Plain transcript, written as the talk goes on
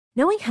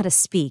Knowing how to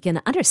speak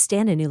and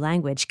understand a new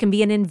language can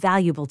be an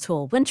invaluable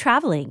tool when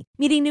traveling,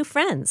 meeting new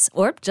friends,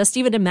 or just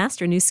even to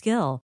master a new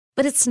skill.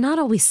 But it's not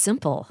always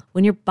simple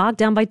when you're bogged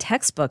down by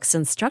textbooks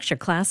and structured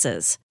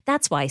classes.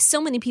 That's why so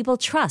many people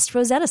trust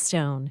Rosetta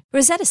Stone.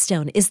 Rosetta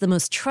Stone is the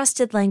most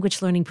trusted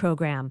language learning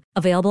program,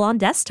 available on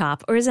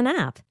desktop or as an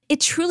app. It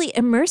truly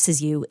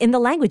immerses you in the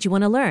language you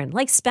want to learn,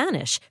 like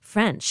Spanish,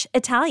 French,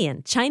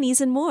 Italian,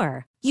 Chinese, and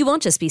more. You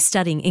won't just be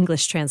studying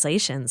English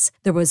translations.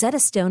 The Rosetta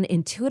Stone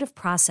intuitive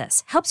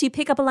process helps you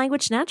pick up a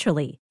language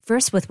naturally,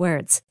 first with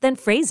words, then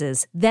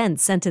phrases, then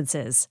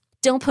sentences.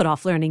 Don't put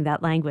off learning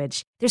that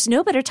language. There's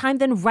no better time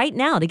than right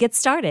now to get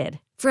started.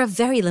 For a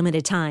very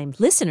limited time,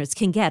 listeners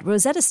can get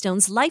Rosetta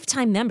Stone's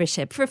lifetime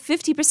membership for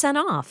 50%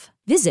 off.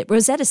 Visit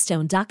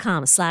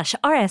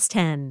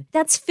rosettastone.com/rs10.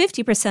 That's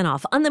 50%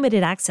 off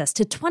unlimited access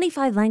to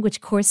 25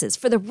 language courses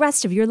for the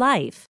rest of your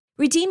life.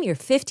 Redeem your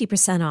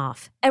 50%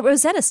 off at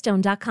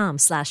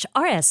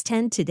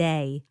rosettastone.com/rs10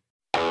 today.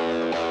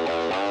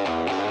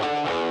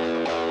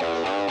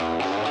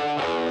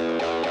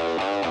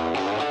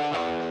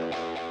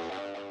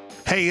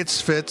 Hey, it's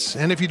Fitz,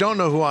 and if you don't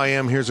know who I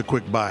am, here's a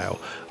quick bio.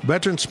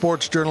 Veteran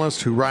sports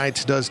journalist who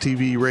writes, does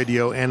TV,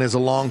 radio, and is a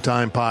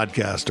longtime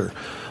podcaster.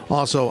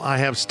 Also, I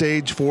have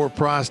stage 4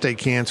 prostate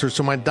cancer,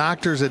 so my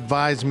doctors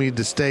advised me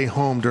to stay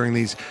home during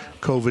these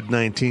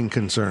COVID-19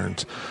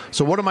 concerns.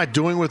 So what am I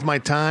doing with my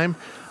time?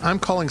 I'm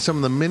calling some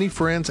of the many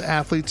friends,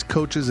 athletes,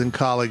 coaches, and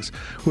colleagues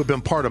who have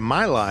been part of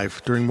my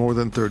life during more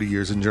than 30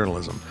 years in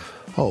journalism.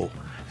 Oh,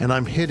 and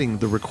I'm hitting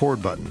the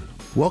record button.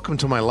 Welcome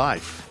to my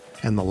life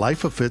and the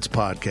Life of Fitz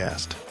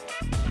podcast.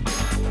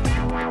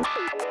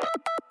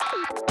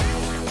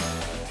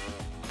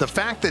 The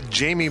fact that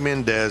Jamie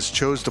Mendez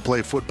chose to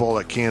play football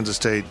at Kansas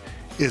State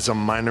is a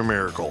minor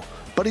miracle.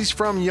 But he's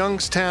from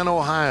Youngstown,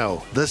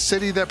 Ohio, the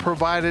city that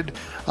provided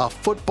a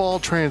football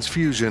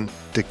transfusion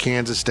to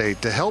Kansas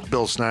State to help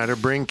Bill Snyder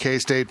bring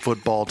K-State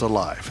football to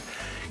life.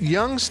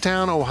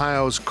 Youngstown,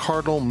 Ohio's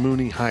Cardinal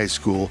Mooney High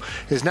School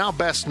is now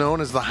best known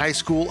as the high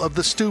school of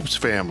the Stoops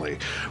family,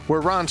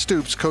 where Ron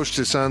Stoops coached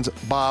his sons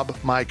Bob,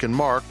 Mike, and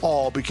Mark,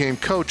 all became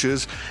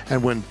coaches,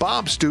 and when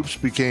Bob Stoops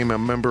became a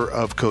member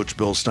of Coach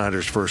Bill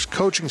Snyder's first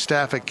coaching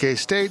staff at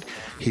K-State,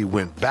 he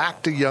went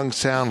back to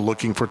Youngstown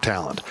looking for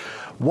talent.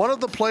 One of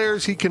the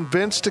players he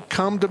convinced to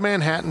come to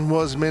Manhattan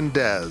was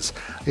Mendez,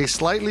 a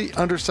slightly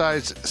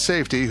undersized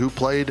safety who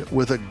played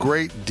with a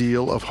great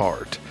deal of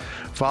heart.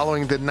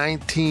 Following the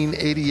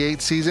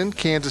 1988 season,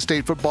 Kansas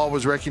State football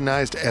was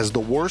recognized as the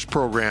worst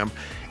program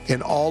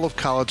in all of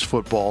college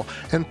football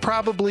and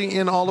probably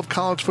in all of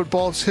college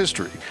football's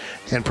history.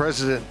 And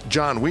President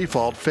John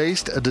Weefalt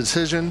faced a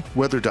decision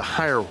whether to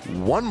hire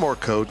one more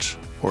coach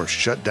or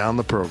shut down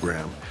the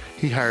program.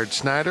 He hired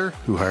Snyder,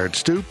 who hired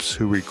Stoops,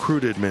 who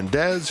recruited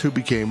Mendez, who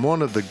became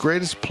one of the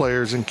greatest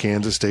players in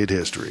Kansas State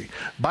history.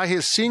 By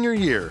his senior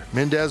year,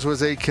 Mendez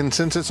was a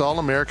consensus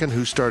All-American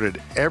who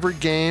started every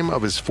game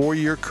of his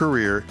 4-year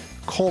career,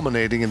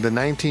 culminating in the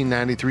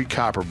 1993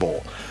 Copper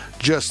Bowl,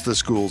 just the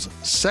school's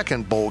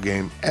second bowl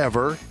game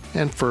ever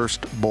and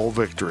first bowl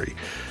victory.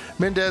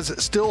 Mendez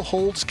still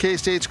holds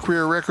K-State's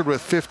career record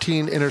with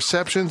 15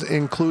 interceptions,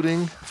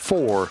 including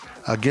 4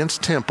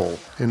 against Temple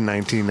in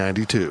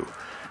 1992.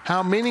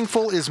 How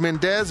meaningful is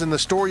Mendez in the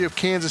story of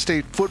Kansas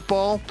State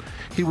football?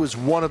 He was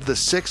one of the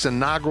 6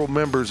 inaugural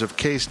members of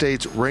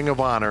K-State's Ring of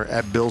Honor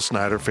at Bill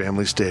Snyder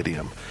Family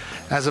Stadium.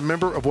 As a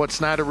member of what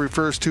Snyder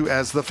refers to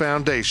as the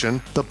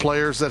Foundation, the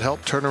players that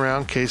helped turn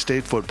around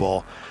K-State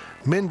football,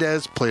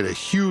 Mendez played a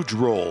huge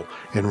role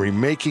in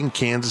remaking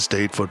Kansas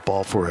State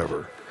football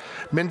forever.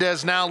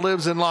 Mendez now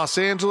lives in Los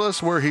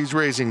Angeles, where he's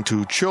raising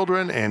 2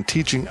 children and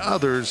teaching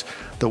others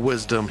the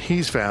wisdom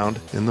he's found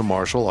in the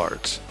martial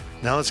arts.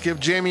 Now let's give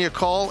Jamie a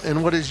call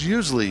in what is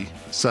usually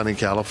sunny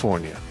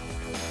California.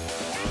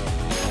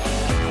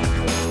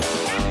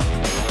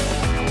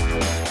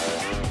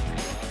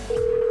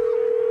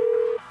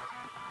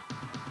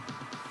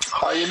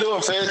 How you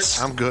doing,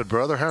 Fitz? I'm good,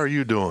 brother. How are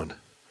you doing?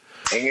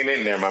 Hanging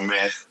in there, my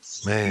man.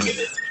 Man. I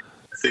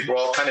think we're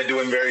all kind of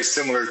doing very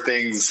similar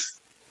things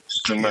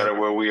no matter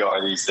where we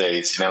are these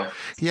days, you know?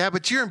 Yeah,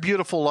 but you're in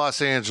beautiful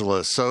Los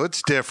Angeles, so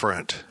it's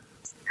different.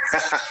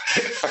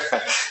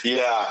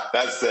 Yeah,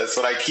 that's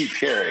what I keep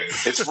hearing.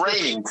 It's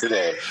raining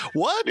today.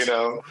 What? You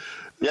know?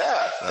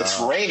 Yeah, it's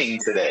raining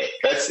today.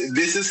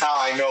 This is how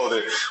I know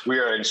that we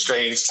are in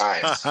strange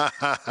times.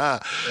 I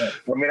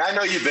mean, I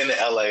know you've been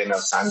to LA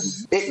enough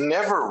times. It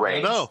never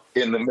rains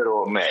in the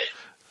middle of May.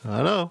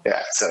 I know.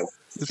 Yeah, so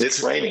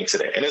it's raining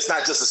today. And it's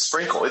not just a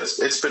sprinkle.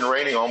 It's been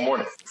raining all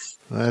morning.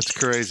 That's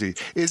crazy.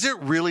 Is it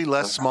really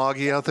less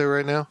smoggy out there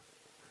right now?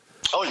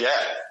 Oh, yeah.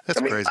 That's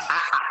crazy.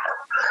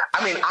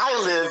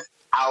 I live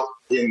out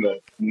in the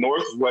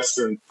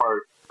northwestern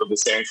part of the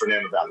San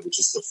Fernando Valley, which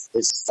is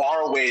as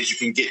far away as you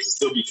can get to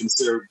still be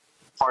considered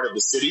part of the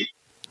city.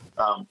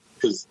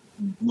 Because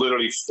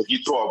literally, if you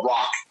throw a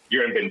rock,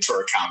 you're in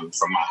Ventura County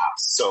from my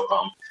house. So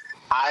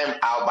I'm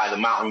out by the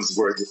mountains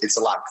where it's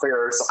a lot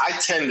clearer. So I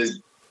tend to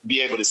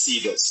be able to see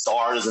the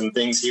stars and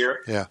things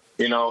here. Yeah.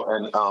 You know,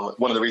 and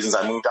one of the reasons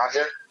I moved out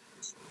here.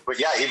 But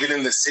yeah, even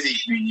in the city,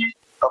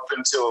 up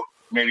until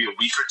maybe a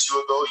week or two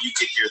ago, you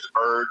could hear the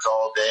birds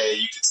all day.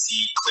 You could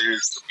see clear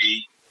as could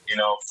be,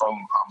 from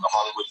the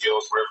Hollywood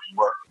Hills, wherever you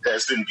were.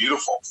 It's been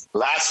beautiful.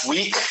 Last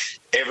week,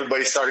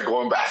 everybody started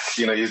going back.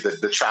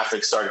 The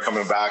traffic started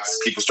coming back.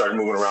 People started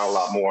moving around a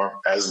lot more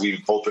as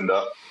we've opened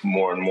up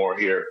more and more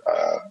here.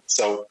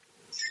 So,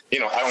 I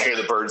don't hear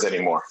the birds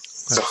anymore.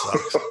 So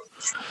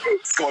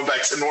it's going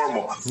back to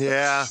normal.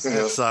 Yeah,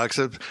 it sucks.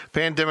 The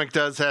pandemic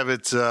does have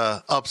its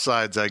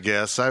upsides, I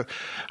guess. I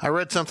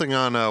read something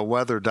on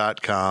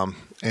weather.com,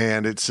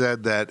 and it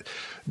said that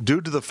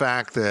due to the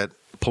fact that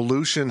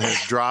pollution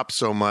has dropped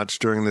so much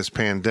during this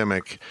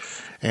pandemic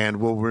and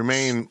will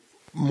remain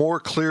more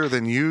clear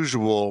than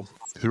usual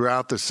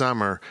throughout the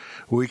summer,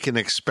 we can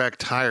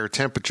expect higher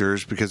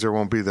temperatures because there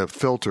won't be the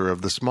filter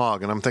of the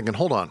smog. And I'm thinking,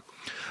 hold on.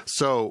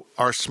 So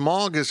our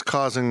smog is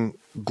causing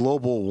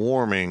global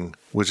warming,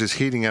 which is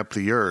heating up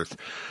the earth.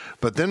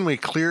 But then we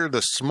clear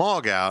the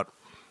smog out,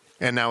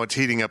 and now it's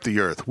heating up the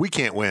earth. We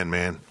can't win,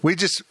 man. No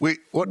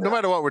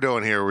matter what we're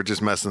doing here, we're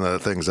just messing the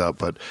things up.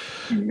 But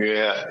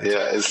yeah,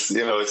 it's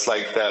it's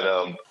like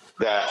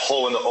that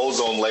hole in the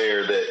ozone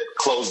layer that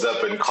closed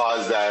up and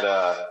caused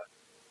that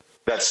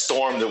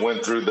storm that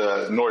went through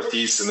the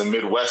Northeast and the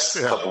Midwest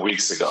a couple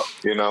weeks ago.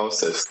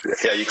 So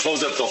you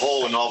close up the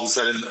hole, and all of a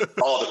sudden,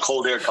 all the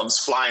cold air comes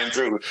flying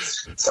through.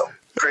 So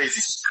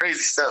crazy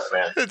stuff,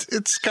 man.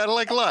 It's kind of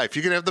like life.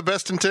 You can have the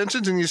best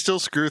intentions, and you still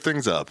screw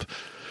things up.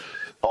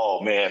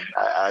 Oh, man,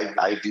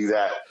 I do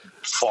that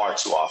far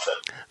too often.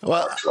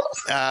 Well,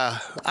 I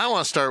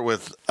want to start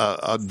with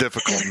a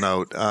difficult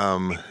note,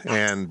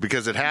 and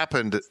because it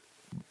happened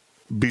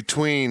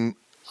between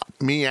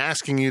me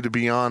asking you to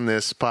be on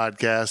this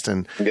podcast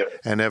and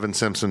Evan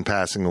Simpson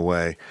passing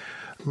away.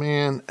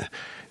 Man,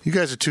 you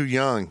guys are too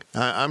young.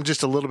 I'm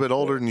just a little bit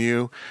older than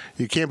you.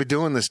 You can't be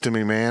doing this to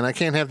me, man. I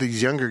can't have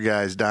these younger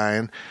guys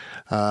dying.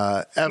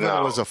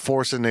 Evan was a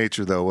force of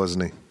nature, though,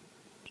 wasn't he?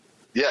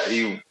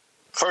 Yeah,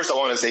 First, I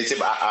want to say, Tim,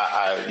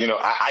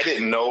 I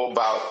didn't know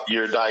about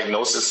your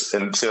diagnosis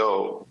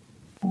until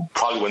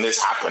probably when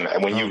this happened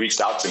and when you reached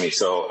out to me.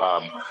 So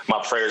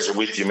my prayers are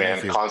with you,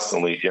 man,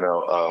 constantly,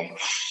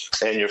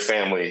 and your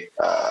family.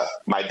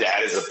 My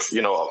dad is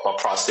a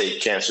prostate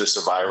cancer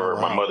survivor.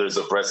 My mother's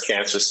a breast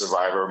cancer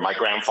survivor. My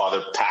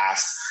grandfather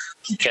passed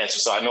from cancer.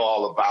 So I know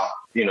all about,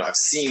 I've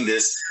seen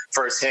this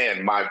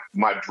firsthand. My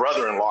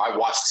brother-in-law, I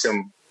watched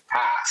him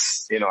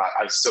pass.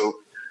 I've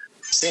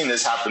seen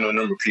this happen to a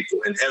number of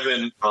people. And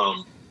Evan,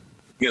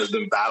 has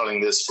been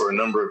battling this for a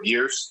number of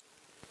years.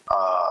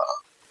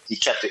 He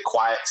kept it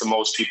quiet to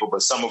most people,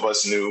 but some of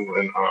us knew.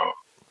 And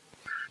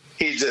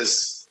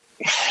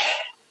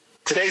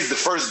today's the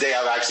first day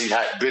I've actually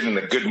been in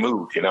a good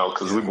mood,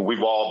 because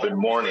we've all been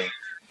mourning,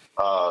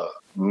 all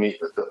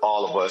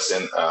of us.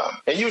 And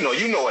you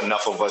know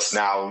enough of us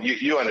now.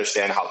 You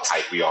understand how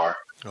tight we are.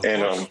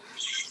 And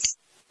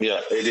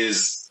it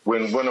is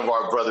when one of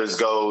our brothers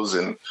goes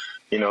and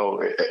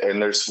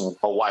and there's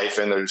a wife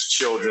and there's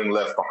children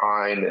left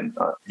behind and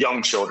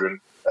young children,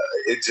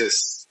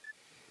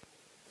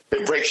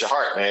 it breaks your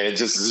heart, man. It's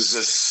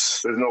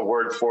just, there's no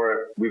word for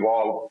it. We've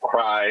all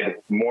cried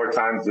more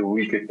times than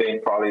we could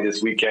think probably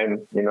this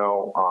weekend. We've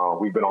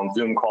been on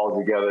Zoom calls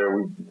together.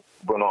 We've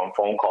been on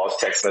phone calls,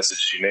 text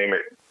messages, you name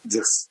it,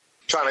 just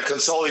trying to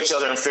console each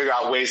other and figure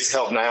out ways to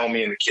help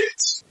Naomi and the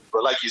kids.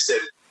 But like you said,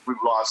 we've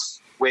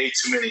lost way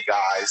too many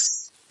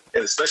guys,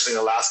 and especially in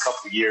the last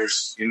couple of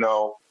years,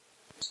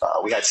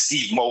 we had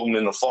Steve Moulton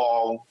in the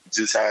fall,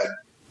 just had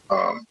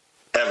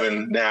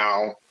Evan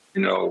now,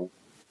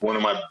 one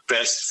of my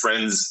best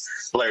friends,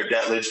 Blair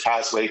Detledge,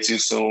 passed away too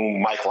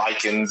soon, Mike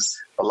Likens,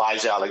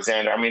 Elijah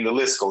Alexander. I mean, the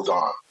list goes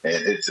on.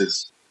 And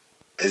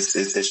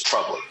it's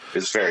troubling.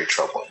 It's very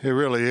troubling. It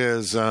really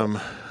is.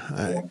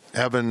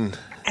 Evan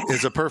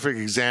is a perfect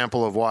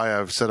example of why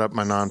I've set up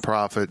my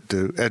nonprofit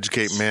to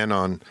educate men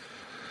on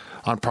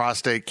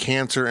prostate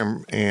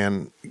cancer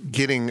and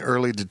getting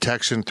early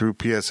detection through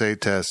PSA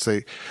tests.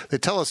 They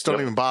tell us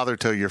don't even bother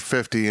till you're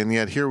 50, and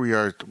yet here we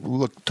are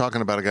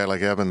talking about a guy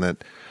like Evan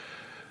that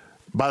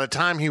by the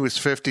time he was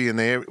 50 and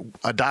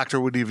a doctor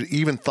would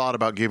even thought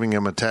about giving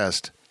him a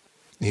test,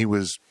 he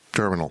was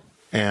terminal.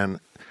 And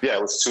yeah,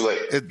 it was too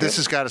late. This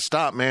has got to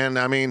stop, man.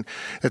 I mean,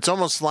 it's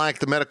almost like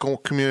the medical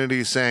community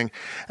is saying,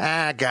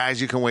 guys,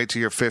 you can wait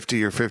till you're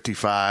 50 or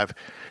 55.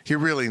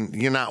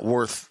 You're not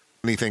worth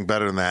anything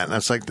better than that. And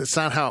it's like, that's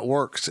not how it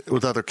works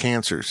with other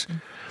cancers.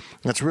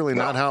 That's really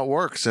not how it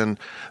works. And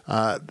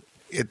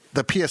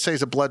the PSA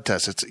is a blood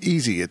test. It's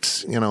easy.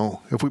 It's,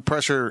 if we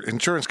pressure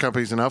insurance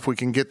companies enough, we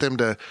can get them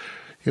to,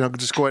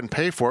 just go ahead and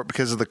pay for it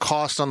because of the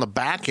cost on the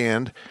back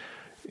end.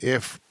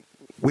 If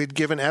we'd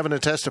given Evan a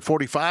test at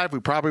 45, we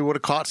probably would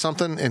have caught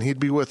something and he'd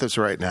be with us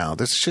right now.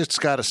 This shit's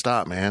got to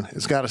stop, man.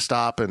 It's got to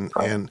stop.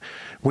 And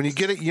when you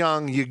get it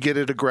young, you get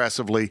it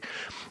aggressively.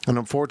 And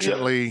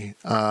unfortunately,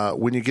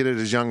 when you get it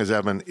as young as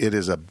Evan, it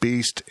is a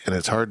beast and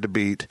it's hard to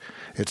beat.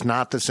 It's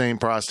not the same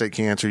prostate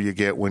cancer you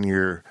get when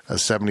you're a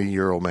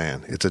 70-year-old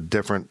man. It's a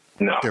different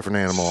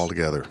animal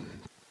altogether.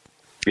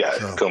 Yeah,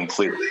 so.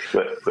 Completely.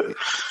 But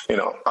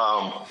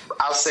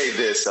I'll say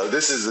this.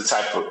 This is the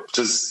type of,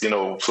 just,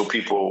 so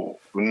people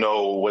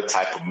know what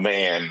type of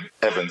man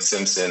Evan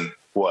Simpson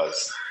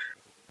was.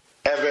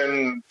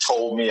 Evan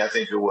told me, I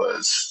think it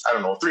was,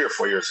 3 or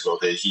 4 years ago,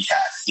 that he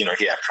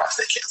had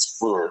prostate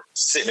cancer. We were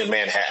sitting in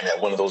Manhattan at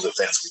one of those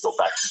events we go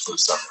back to for the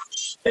summer.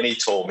 And he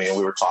told me, and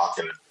we were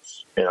talking,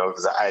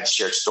 because I had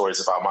shared stories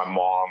about my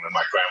mom and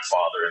my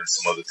grandfather and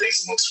some other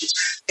things.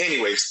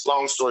 Anyways,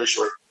 long story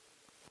short,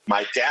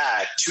 my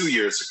dad 2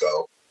 years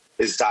ago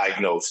is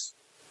diagnosed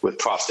with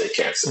prostate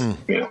cancer.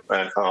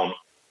 And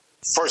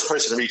first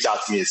person to reach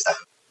out to me is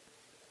Evan.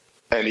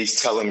 And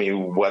he's telling me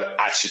what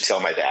I should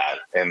tell my dad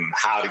and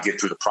how to get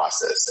through the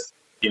process,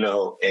 and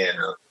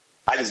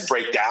I just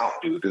break down,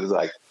 dude. It's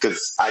like,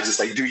 because I just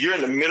like, dude, you're in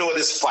the middle of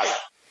this fight.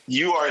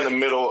 You are in the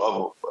middle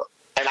of,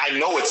 and I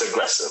know it's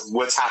aggressive,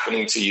 what's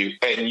happening to you.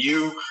 And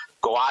you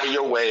go out of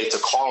your way to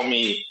call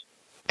me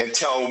and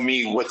tell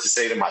me what to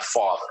say to my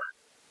father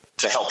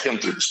to help him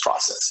through this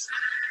process.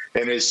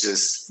 And it's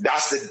just,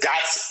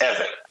 that's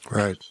Evan.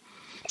 Right.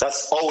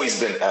 That's always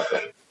been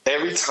Evan.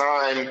 Every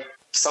time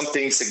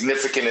something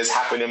significant has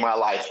happened in my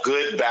life,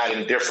 good, bad,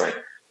 and different,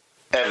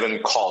 Evan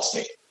calls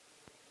me.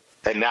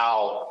 And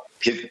now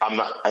he's not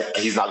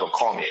going to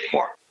call me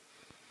anymore.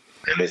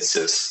 And it's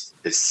just,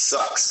 it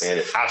sucks, man.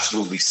 It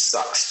absolutely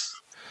sucks.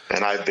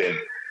 And I've been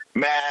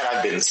mad.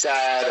 I've been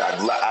sad.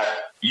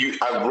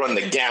 I've run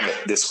the gamut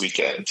this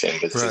weekend, Tim.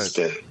 It's just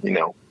been,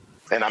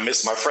 and I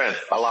miss my friend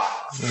a lot.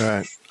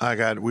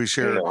 Right. We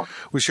share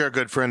a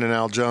good friend in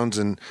Al Jones,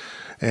 and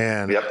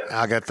yep.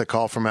 I got the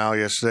call from Al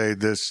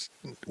yesterday.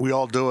 We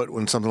all do it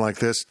when something like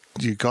this.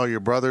 You call your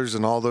brothers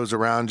and all those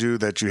around you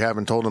that you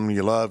haven't told them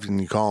you love,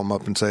 and you call them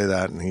up and say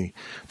that. And he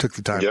took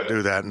the time to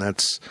do that, and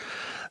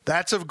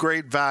that's of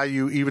great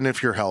value, even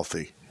if you're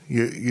healthy.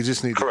 You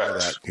just need to hear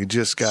that. You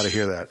just got to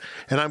hear that.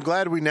 And I'm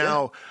glad we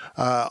now,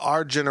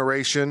 our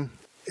generation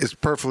is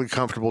perfectly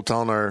comfortable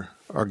telling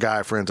our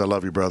guy friends, I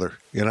love you, brother.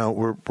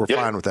 We're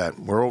fine with that.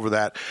 We're over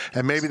that.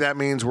 And maybe that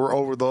means we're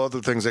over the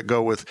other things that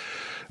go with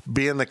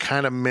being the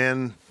kind of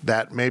men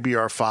that maybe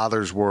our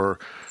fathers were,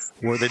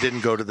 where they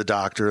didn't go to the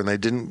doctor and they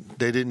didn't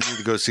need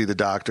to go see the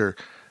doctor.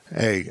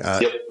 Hey,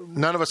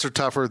 none of us are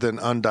tougher than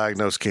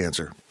undiagnosed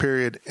cancer.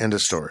 Period. End of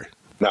story.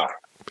 No.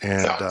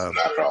 And not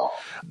at all.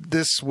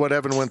 What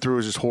Evan went through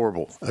is just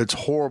horrible. It's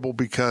horrible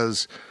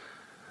because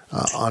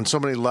on so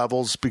many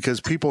levels,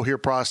 because people hear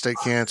prostate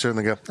cancer and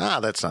they go,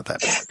 that's not that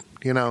bad.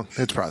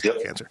 It's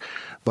prostate cancer.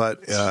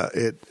 But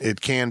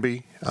it can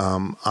be.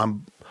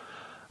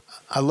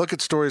 I look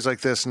at stories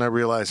like this and I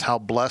realize how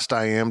blessed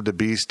I am to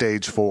be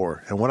stage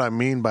 4. And what I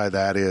mean by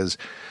that is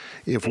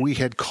if we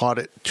had caught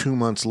it 2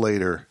 months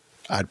later,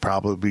 I'd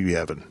probably be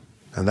Evan.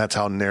 And that's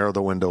how narrow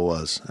the window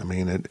was. I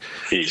mean,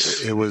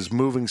 it was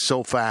moving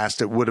so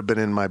fast, it would have been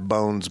in my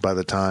bones by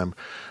the time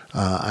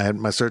I had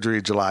my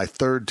surgery July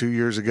 3rd, 2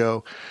 years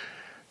ago,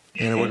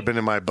 and it would have been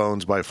in my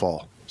bones by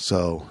fall.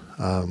 So,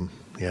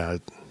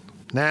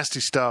 nasty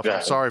stuff. Yeah.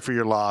 I'm sorry for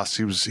your loss.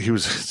 He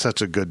was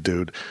such a good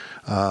dude.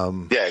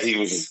 He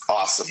was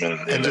awesome.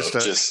 And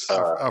just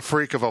a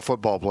freak of a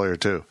football player,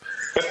 too.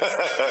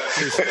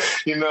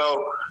 And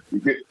I'll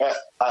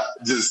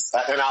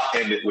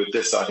end it with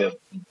this on him.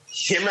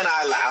 Him and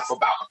I laugh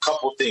about a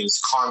couple things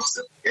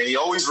constantly, and he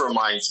always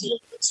reminds me of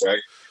this, right?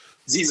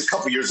 He's a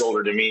couple years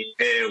older than me,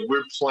 and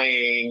we're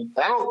playing.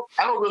 I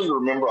don't really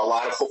remember a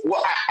lot of football.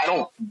 Well, I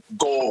don't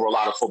go over a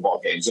lot of football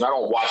games, and I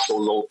don't watch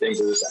those old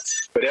things or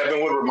this. But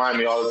Evan would remind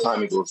me all the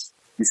time. He goes,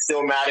 "You're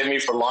still mad at me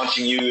for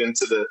launching you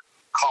into the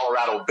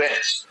Colorado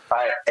bench,"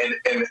 right? And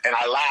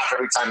I laugh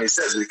every time he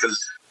says it because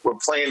we're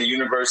playing the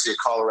University of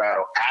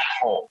Colorado at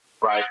home,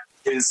 right?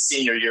 His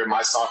senior year,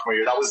 my sophomore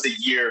year. That was the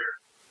year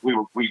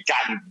we've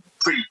gotten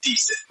pretty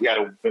decent. We had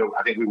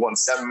I think we won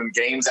 7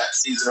 games that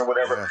season or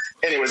whatever.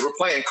 Yeah. Anyways, we're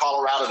playing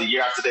Colorado the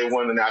year after they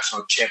won the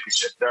national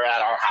championship. They're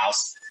at our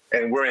house,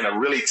 and we're in a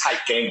really tight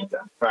game with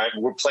them, right?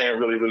 We're playing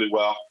really, really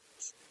well.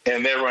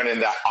 And they're running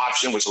that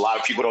option, which a lot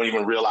of people don't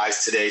even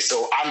realize today.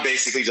 So I'm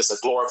basically just a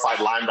glorified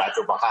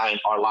linebacker behind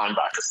our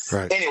linebackers.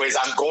 Right. Anyways,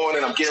 I'm going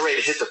and I'm getting ready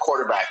to hit the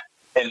quarterback.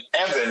 And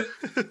Evan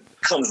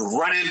comes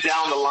running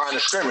down the line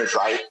of scrimmage,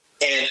 right?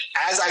 And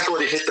as I go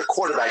to hit the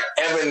quarterback,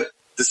 Evan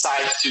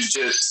decides to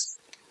just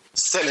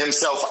send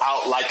himself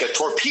out like a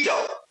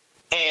torpedo.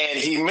 And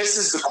he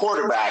misses the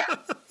quarterback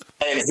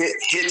and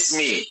hits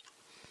me.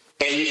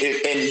 And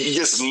he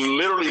just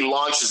literally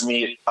launches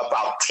me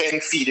about 10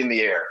 feet in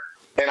the air.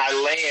 And I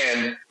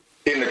land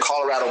in the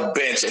Colorado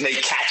bench, and they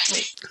catch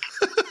me.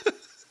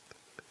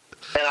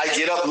 And I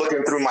get up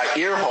looking through my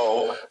ear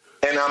hole,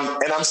 and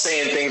I'm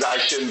saying things I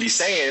shouldn't be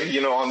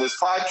saying, on this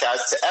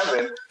podcast to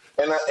Evan.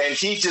 And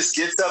he just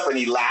gets up and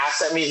he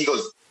laughs at me. He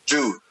goes,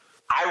 "Dude,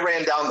 I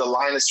ran down the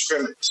line of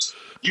scrimmage.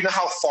 You know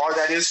how far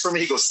that is for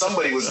me?" He goes,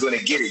 "Somebody was going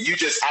to get it. You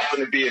just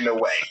happened to be in the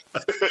way."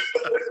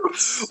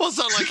 Well, it's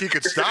not like he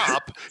could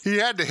stop. He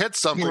had to hit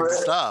something to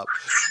stop.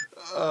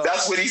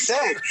 That's what he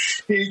said.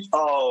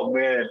 Oh,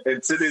 man.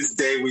 And to this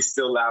day, we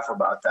still laugh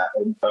about that.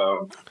 And,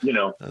 up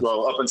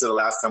until the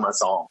last time I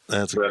saw him.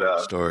 That's a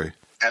great story.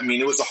 I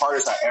mean, it was the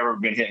hardest I've ever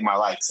been hit in my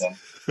life, Tim.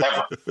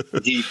 Ever.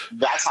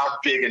 That's how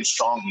big and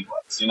strong he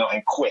was,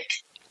 and quick.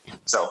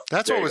 So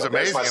that's what was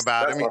amazing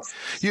about him.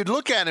 You'd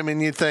look at him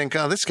and you'd think,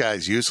 oh, this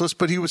guy's useless,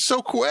 but he was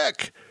so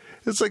quick.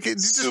 It's like it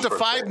just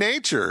defied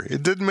nature.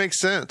 It didn't make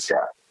sense.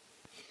 Yeah.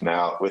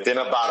 Now, within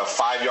about a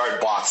 5-yard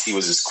box, he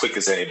was as quick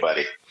as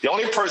anybody. The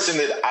only person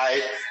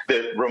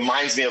that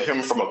reminds me of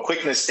him from a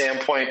quickness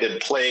standpoint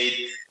that played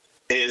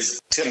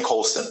is Tim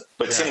Colston,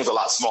 but Tim was a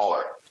lot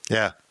smaller.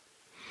 Yeah.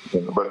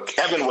 But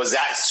Evan was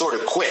that sort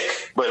of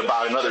quick, but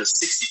about another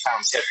 60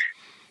 pounds heavier.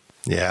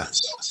 Yeah,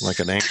 like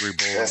an angry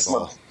bowling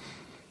ball.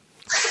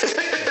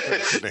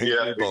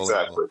 Yeah,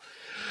 exactly.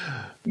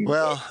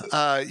 Well,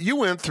 you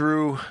went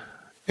through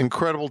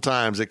incredible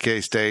times at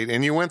K-State,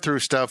 and you went through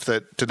stuff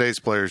that today's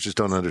players just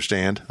don't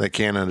understand. They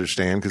can't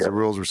understand because the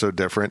rules were so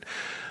different.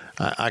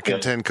 I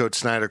contend Coach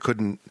Snyder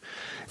couldn't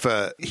 –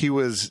 if he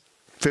was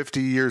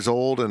 50 years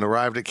old and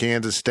arrived at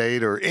Kansas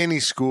State or any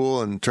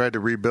school and tried to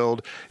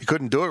rebuild, he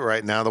couldn't do it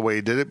right now the way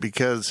he did it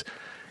because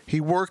he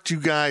worked you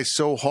guys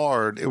so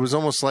hard. It was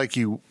almost like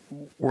you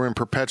were in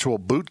perpetual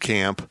boot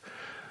camp.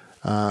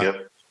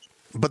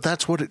 But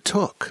that's what it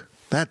took.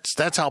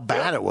 That's how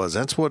bad it was.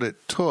 That's what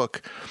it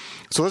took.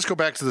 So let's go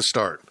back to the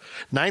start.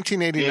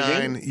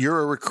 1989, you're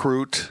a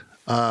recruit,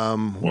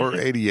 or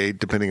 88,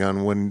 depending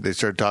on when they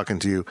started talking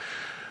to you.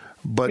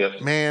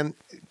 But, man,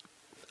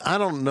 I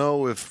don't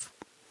know if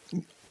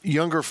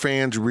younger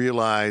fans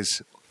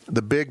realize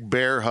the big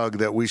bear hug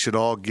that we should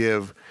all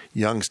give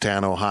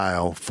Youngstown,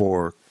 Ohio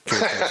for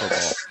K-State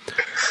football.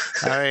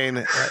 I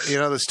mean,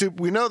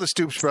 we know the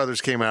Stoops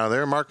brothers came out of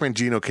there. Mark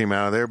Mangino came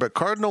out of there. But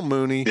Cardinal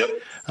Mooney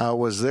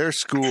was their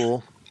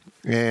school.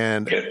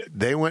 And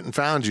they went and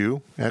found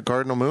you at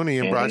Cardinal Mooney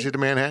and brought you to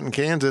Manhattan,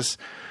 Kansas.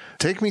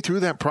 Take me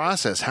through that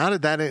process. How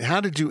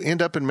did you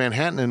end up in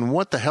Manhattan, and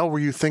what the hell were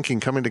you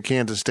thinking coming to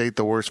Kansas State,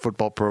 the worst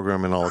football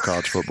program in all of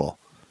college football?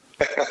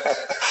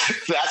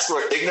 That's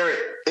where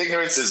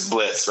ignorance is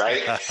bliss,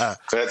 right?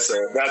 That's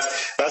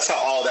how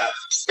all that.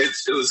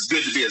 It was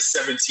good to be a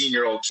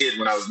 17-year-old kid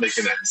when I was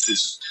making that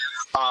decision.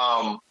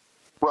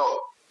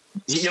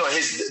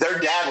 Their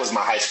dad was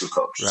my high school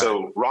coach, right.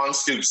 So Ron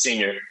Stoops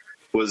Sr.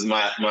 was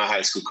my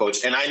high school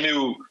coach. And I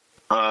knew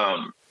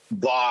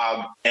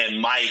Bob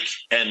and Mike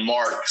and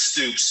Mark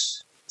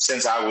Stoops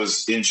since I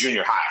was in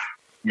junior high.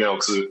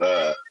 Because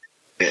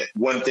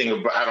one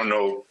thing, I don't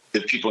know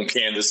if people in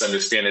Kansas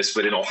understand this,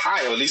 but in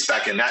Ohio, at least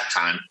back in that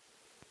time,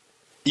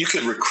 you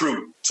could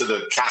recruit to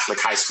the Catholic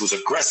high schools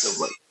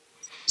aggressively.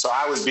 So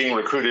I was being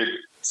recruited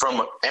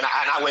and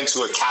I went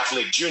to a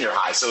Catholic junior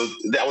high, so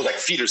that was like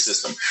feeder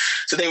system.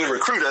 So they would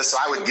recruit us, so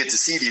I would get to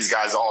see these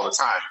guys all the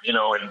time, and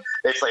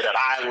they played at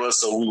Iowa,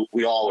 so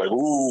we all were,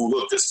 ooh,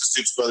 look, this is the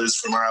Stoops brothers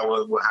from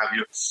Iowa, what have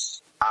you.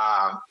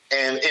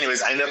 And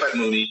anyways, I ended up at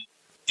Mooney,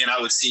 and I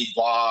would see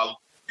Bob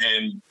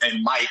and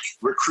Mike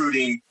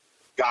recruiting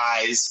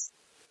guys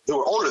who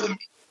were older than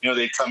me.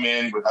 They'd come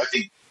in with, I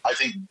think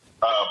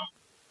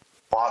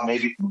Bob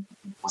maybe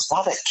was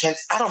Bob at Kent.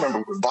 I don't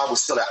remember if Bob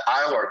was still at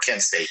Iowa or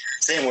Kent State.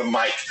 Same with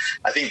Mike.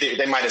 I think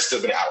they might have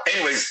still been out.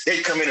 Anyways,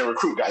 they'd come in and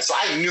recruit guys. So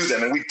I knew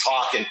them, and we'd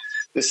talk and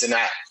this and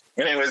that.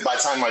 And anyways, by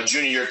the time my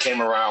junior year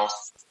came around,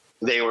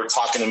 they were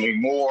talking to me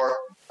more.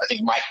 I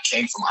think Mike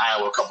came from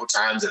Iowa a couple of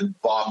times, and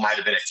Bob might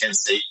have been at Kent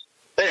State.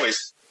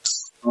 Anyways,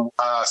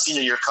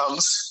 senior year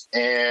comes,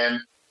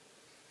 and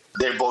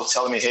they're both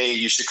telling me, hey,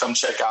 you should come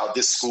check out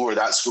this school or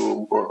that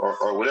school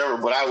or whatever.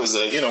 But I was,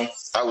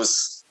 I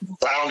was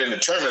bound and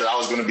determined that I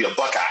was going to be a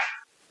Buckeye.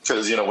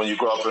 Because, when you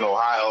grow up in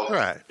Ohio,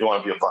 right, you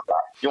want to be a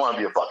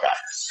Buckeye.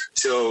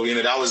 So,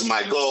 that was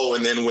my goal.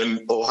 And then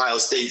when Ohio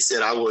State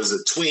said I was a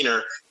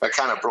tweener, that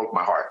kind of broke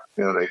my heart.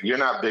 Like, you're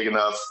not big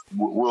enough.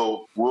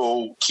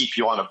 We'll keep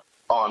you on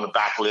the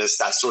back list,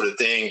 that sort of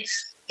thing.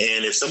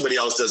 And if somebody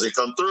else doesn't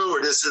come through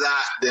or this or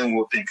that, then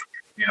we'll think,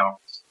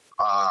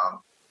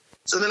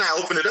 So then I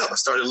opened it up. I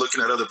started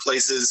looking at other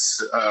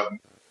places.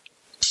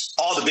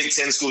 All the Big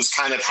Ten schools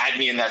kind of had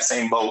me in that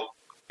same boat.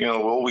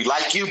 Well, we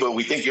like you, but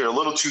we think you're a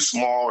little too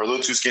small or a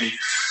little too skinny.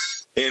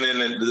 And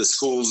then the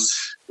schools,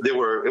 it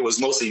was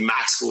mostly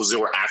MAC schools that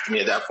were after me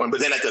at that point. But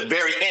then at the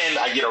very end,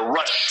 I get a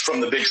rush from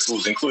the big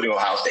schools, including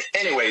Ohio State.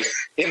 Anyways,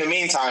 in the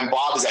meantime,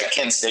 Bob is at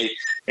Kent State,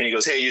 and he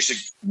goes, hey, we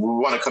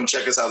want to come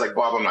check us out. I was like,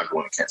 Bob, I'm not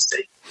going to Kent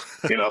State.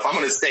 If I'm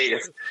going to stay,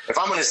 if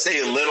I'm going to stay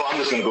a little, I'm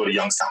just going to go to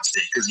Youngstown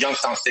State, because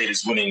Youngstown State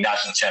is winning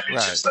national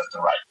championships left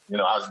and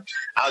right.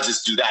 I'll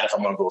just do that if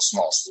I'm going to go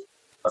small school.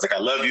 I was like, I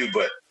love you,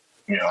 but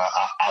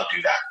I'll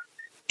do that.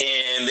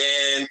 And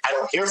then I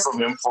don't hear from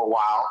him for a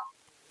while.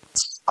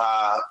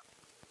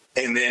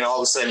 And then all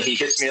of a sudden he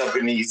hits me up,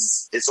 and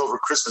it's over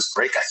Christmas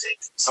break, I think,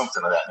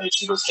 something of that nature.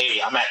 He goes,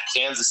 hey, I'm at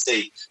Kansas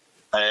State,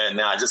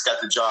 and I just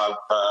got the job.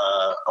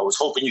 I was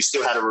hoping you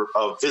still had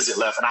a visit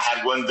left, and I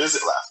had one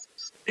visit left.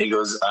 And he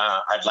goes,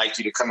 I'd like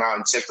you to come out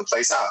and check the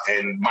place out.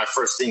 And my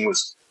first thing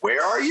was,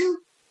 where are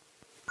you?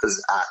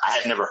 Because I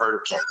had never heard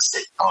of Kansas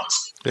State,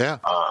 honestly. Yeah.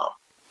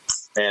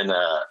 And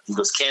he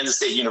goes, Kansas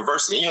State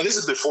University. This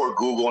is before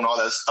Google and all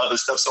that other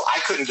stuff, so I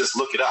couldn't just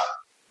look it up.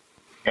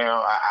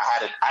 I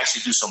had to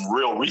actually do some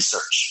real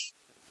research.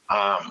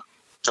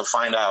 to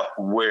find out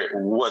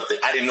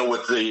I didn't know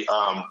what the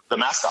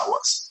mascot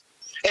was.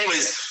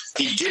 Anyways,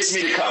 he gets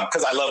me to come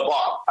because I love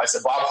Bob. I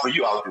said, Bob, for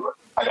you, I'll do it.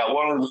 I got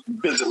one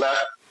visit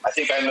left. I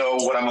think I know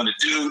what I'm going to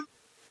do,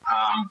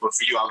 but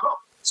for you, I'll go.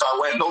 So I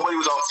went. Nobody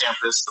was on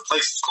campus. The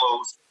place was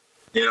closed.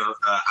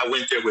 I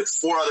went there with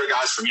 4 other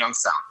guys from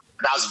Youngstown.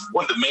 And that was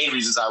one of the main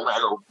reasons I went. I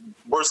go,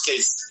 worst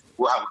case,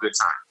 we'll have a good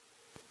time.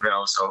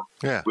 So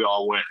we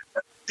all went,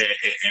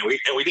 and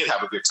we did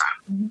have a good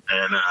time.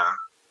 And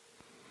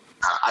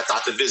I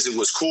thought the visit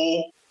was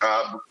cool.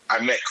 I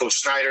met Coach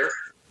Snyder,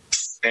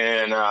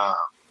 and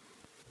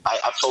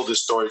I've told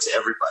this story to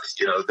everybody.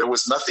 There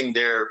was nothing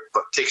there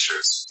but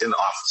pictures in the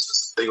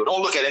offices. They go,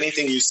 don't look at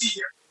anything you see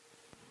here.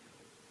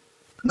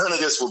 None of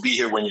this will be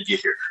here when you get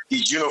here.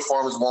 These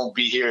uniforms won't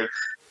be here.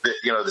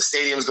 The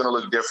stadium's going to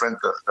look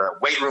different. The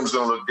weight room's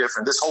going to look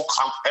different. This whole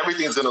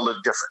everything's going to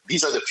look different.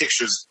 These are the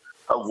pictures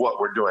of what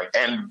we're doing.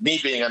 And me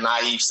being a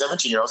naive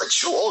 17-year-old, I was like,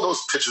 sure, all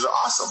those pictures are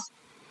awesome.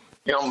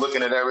 I'm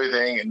looking at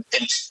everything. And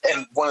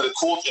one of the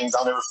cool things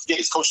I'll never forget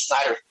is Coach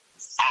Snyder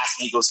asked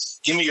me, he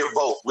goes, give me your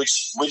vote.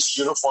 Which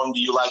uniform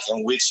do you like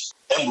and which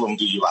emblem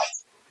do you like?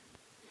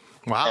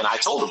 Wow. And I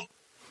told him.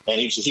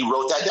 And he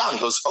wrote that down. He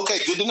goes, okay,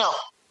 good to know.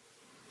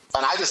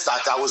 And I just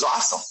thought that was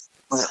awesome.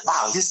 I was like,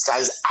 wow, this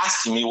guy's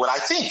asking me what I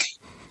think.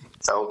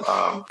 So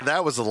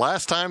that was the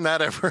last time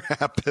that ever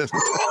happened.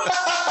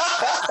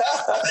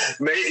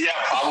 Maybe, yeah,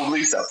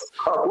 probably so.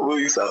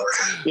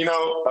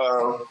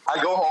 I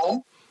go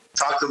home,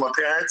 talk to my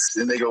parents,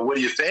 and they go, what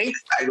do you think?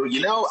 I go,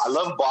 I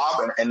love Bob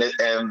and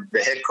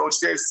the head coach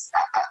there.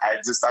 I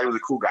just thought he was a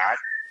cool guy.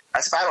 I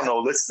said, I don't know.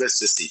 Let's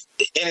just see.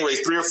 Anyway,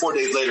 3 or 4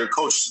 days later,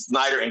 Coach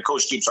Snyder and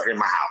Coach Stoops are in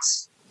my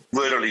house.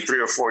 Literally 3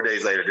 or 4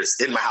 days later,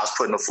 just in my house,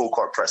 putting a full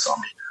court press on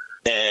me.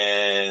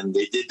 And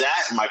they did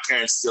that. And my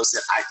parents still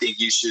said, I think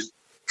you should,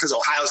 because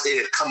Ohio State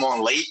had come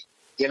on late,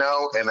 and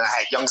I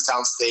had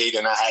Youngstown State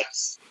and I had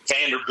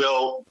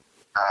Vanderbilt.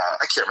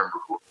 I can't remember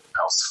who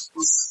else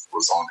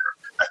was on there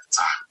at the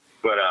time.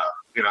 But, I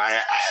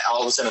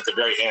all of a sudden at the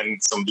very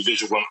end, some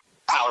Division I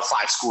Power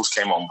 5 schools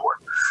came on board.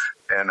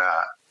 And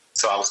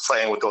so I was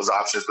playing with those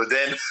options. But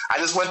then I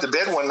just went to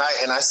bed one night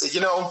and I said,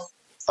 I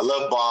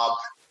love Bob.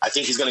 I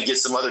think he's going to get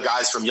some other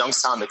guys from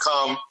Youngstown to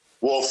come.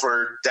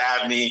 Wolford,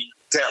 Dabney,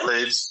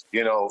 Detledge,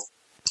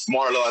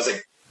 Marlowe. I was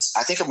like,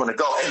 I think I'm going to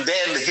go. And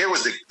then here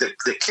was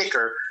the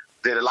kicker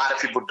that a lot of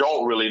people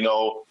don't really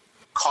know.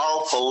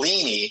 Carl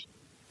Pelini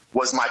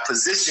was my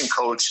position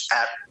coach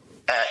at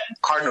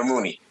Cardinal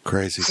Mooney.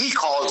 Crazy. He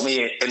calls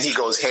me and he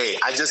goes, hey,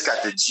 I just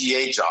got the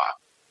GA job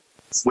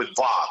with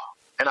Bob.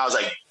 And I was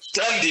like,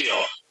 done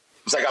deal.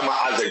 It's like I'm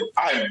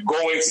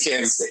going to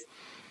Kansas State.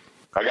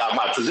 I got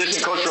my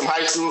position coach from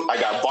high school. I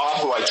got Bob,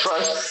 who I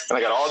trust, and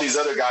I got all these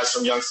other guys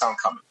from Youngstown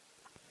coming.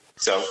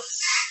 So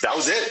that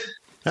was it.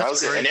 That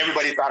was it. And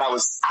everybody thought I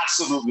was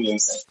absolutely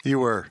insane. You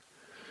were.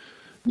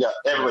 Yeah,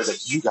 everybody's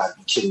like, you got to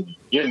be kidding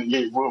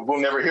me. We'll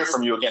never hear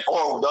from you again.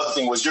 Or the other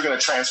thing was, you're going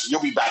to transfer.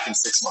 You'll be back in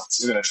 6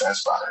 months. You're going to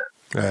transfer out of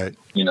there. Right.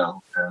 And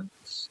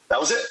that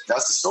was it.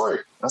 That's the story.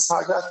 That's how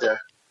I got there.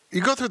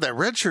 You go through that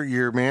redshirt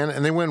year, man,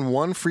 and they win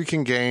one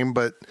freaking game,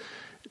 but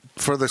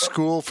for the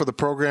school, for the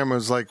program, it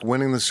was like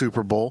winning the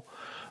Super Bowl.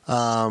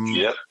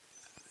 Yep.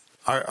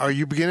 Are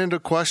you beginning to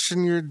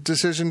question your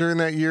decision during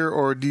that year,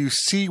 or do you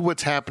see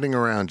what's happening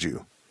around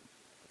you?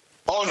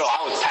 Oh, no,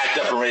 I was packed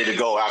up and ready to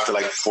go after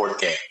like the 4th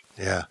game.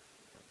 Yeah.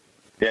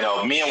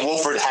 Me and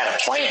Wolford had a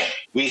plan.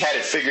 We had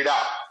it figured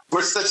out.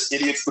 We're such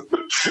idiots.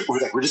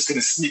 We're just going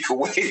to sneak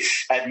away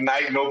at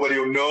night. Nobody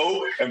will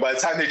know. And by the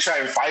time they try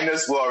and find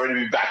us, we'll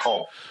already be back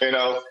home, And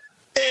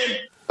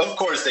of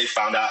course they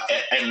found out.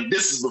 And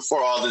this is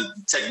before all the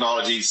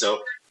technology.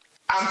 So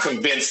I'm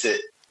convinced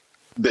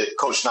that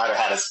Coach Snyder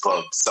had us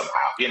bugged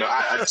somehow.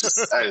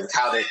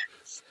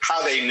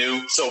 How they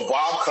knew. So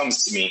Bob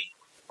comes to me,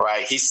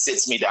 right? He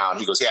sits me down.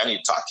 He goes, hey, I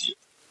need to talk to you.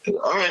 I go,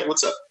 all right,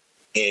 what's up?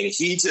 And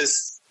he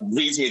just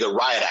reads me the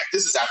riot act.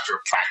 This is after a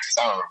practice.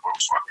 I don't remember what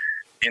it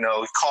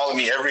was. Calling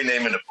me every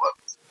name in the book.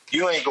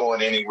 You ain't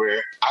going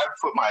anywhere. I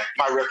put my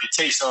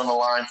reputation on the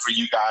line for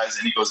you guys.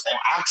 And he goes,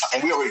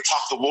 and we already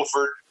talked to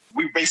Wolford.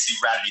 We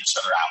basically ratted each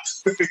other out.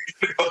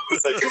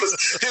 It was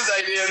his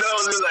idea. That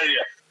was his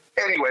idea.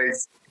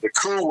 Anyways, the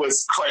crew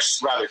was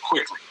crushed rather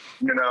quickly,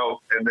 and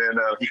then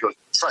he goes,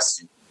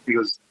 trust me. He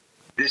goes,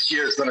 this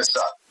year is going to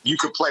suck. You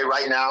could play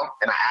right now,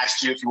 and I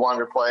asked you if you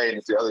wanted to play, and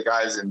if the other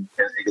guys, and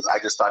he goes, I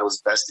just thought it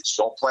was best that you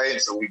don't play,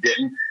 and so we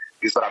didn't.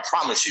 He goes, but I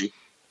promise you,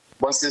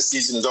 once this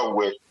season is over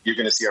with, you're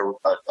going to see a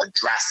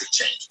drastic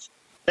change.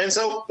 And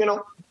so,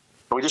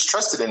 we just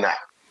trusted in that.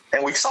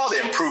 And we saw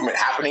the improvement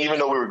happening, even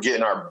though we were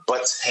getting our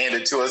butts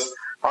handed to us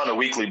on a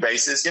weekly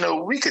basis.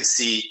 We could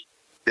see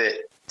that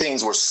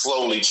things were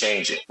slowly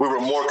changing. We were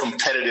more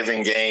competitive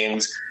in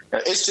games.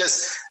 It's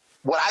just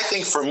what I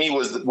think for me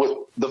was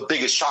what the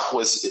biggest shock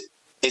is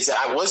that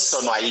I was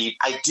so naive.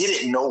 I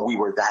didn't know we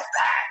were that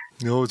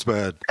bad. No, it's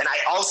bad. And I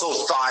also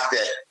thought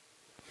that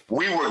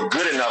we were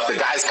good enough, the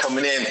guys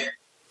coming in,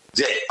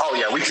 that, oh,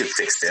 yeah, we could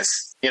fix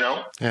this,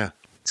 Yeah.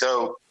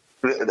 So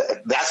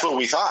that's what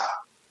we thought.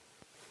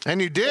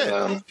 And you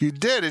did. You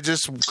did. It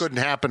just couldn't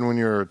happen when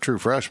you're a true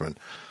freshman.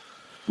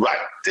 Right.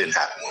 Didn't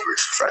happen when we were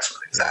freshmen.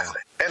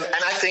 Exactly. And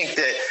I think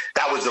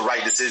that was the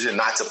right decision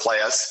not to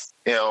play us,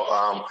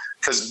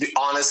 because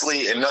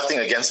honestly, and nothing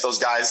against those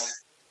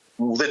guys,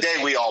 the day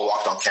we all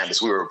walked on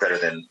campus, we were better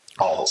than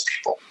all those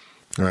people.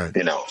 Right.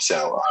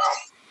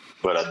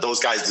 But those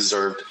guys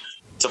deserved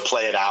to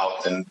play it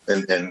out, and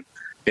they've been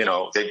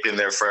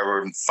there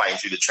forever and fighting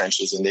through the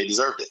trenches, and they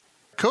deserved it.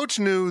 Coach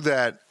knew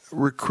that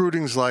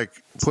recruiting's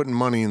like putting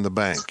money in the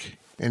bank,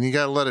 and you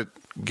got to let it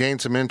gain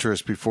some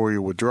interest before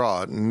you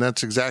withdraw it. And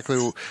that's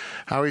exactly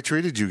how he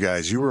treated you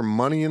guys. You were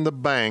money in the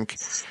bank,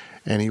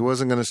 and he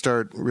wasn't going to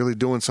start really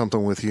doing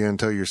something with you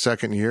until your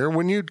second year,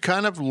 when you'd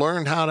kind of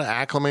learned how to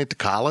acclimate to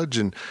college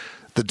and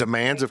the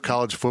demands of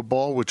college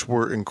football, which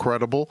were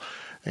incredible.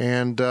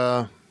 And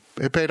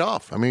it paid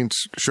off. I mean,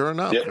 sure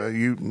enough,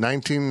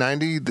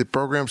 1990, the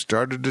program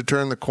started to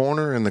turn the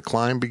corner and the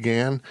climb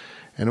began,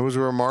 and it was a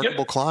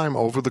remarkable climb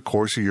over the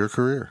course of your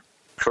career.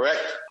 Correct.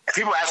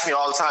 People ask me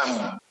all the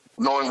time,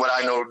 knowing what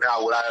I know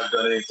now, would I have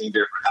done anything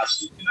different?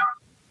 Absolutely not.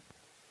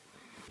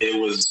 It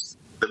was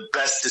the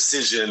best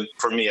decision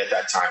for me at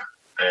that time.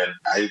 And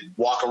I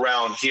walk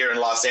around here in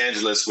Los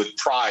Angeles with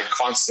pride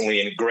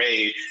constantly in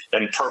gray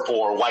and purple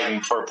or white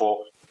and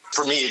purple.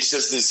 For me, it's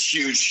just this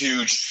huge,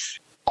 huge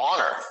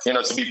honor,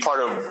 to be part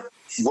of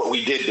what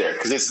we did there.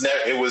 Because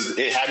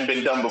it hadn't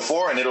been done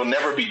before, and it'll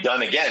never be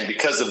done again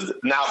because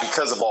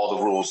of all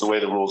the rules, the way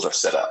the rules are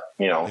set up,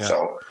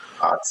 So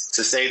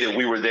to say that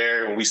we were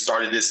there and we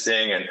started this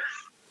thing, and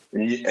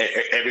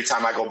every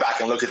time I go back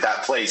and look at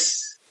that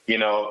place,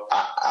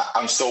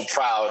 I'm so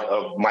proud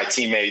of my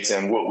teammates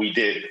and what we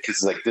did,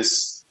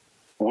 because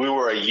we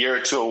were a year or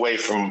two away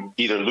from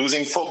either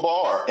losing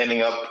football or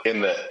ending up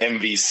in the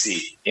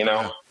MVC,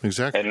 Yeah,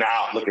 exactly. And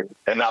now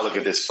look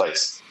at this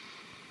place.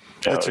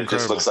 It's incredible. It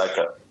just looks like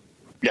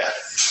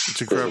it's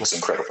incredible. It looks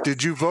incredible.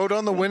 Did you vote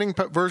on the winning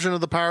version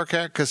of the Power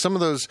Cat? Because some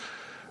of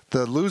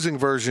the losing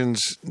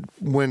versions,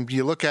 when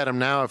you look at them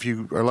now, if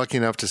you are lucky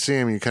enough to see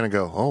them, you kind of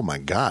go, oh my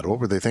God, what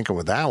were they thinking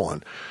with that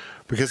one?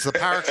 Because the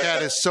Power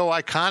Cat is so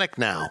iconic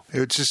now.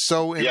 It's just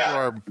so into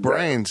our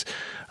brains.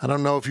 I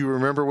don't know if you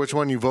remember which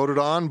one you voted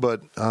on,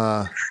 but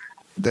I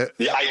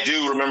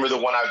do remember the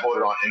one I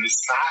voted on. And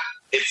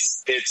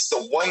it's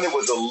the one that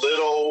was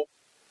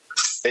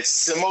it's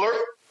similar,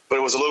 but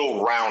it was a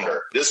little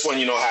rounder. This one,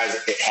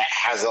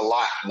 has a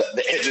lot.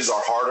 The edges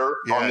are harder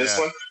on this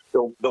one.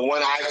 The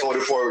one I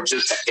voted for,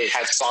 it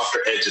had softer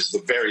edges,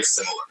 but very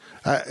similar.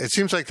 It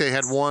seems like they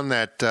had one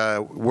that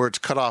where it's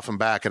cut off and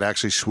back, it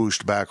actually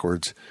swooshed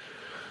backwards.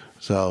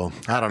 So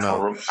I don't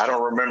know. I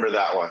don't remember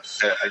that one.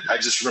 I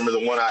just remember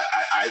the one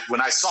when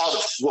I saw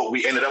what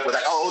we ended up with.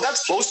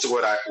 That's close to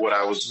what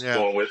I was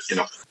going with.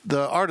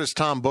 The artist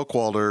Tom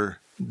Bookwalter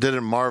did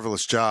a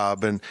marvelous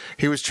job, and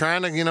he was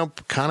trying to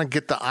kind of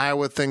get the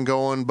Iowa thing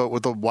going, but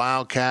with a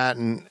Wildcat,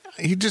 and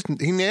he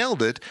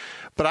nailed it.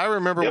 But I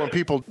remember when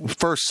people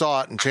first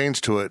saw it and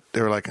changed to it,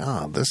 they were like,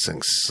 "Oh, this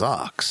thing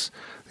sucks."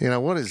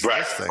 What is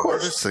this thing?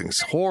 This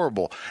thing's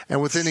horrible.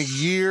 And within a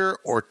year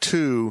or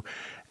two,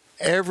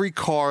 every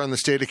car in the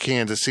state of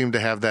Kansas seemed to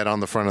have that on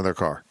the front of their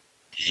car.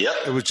 Yep.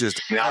 It was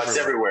just now it's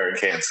everywhere in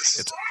Kansas.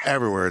 It's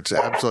everywhere. It's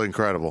absolutely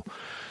incredible.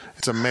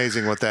 It's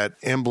amazing what that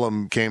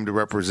emblem came to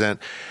represent.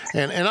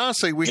 And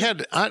honestly,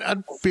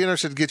 I'd be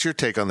interested to get your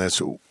take on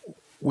this.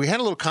 We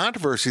had a little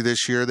controversy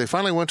this year. They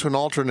finally went to an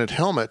alternate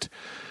helmet,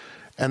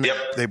 and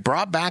they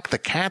brought back the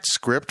Cat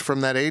script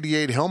from that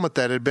 88 helmet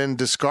that had been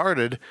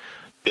discarded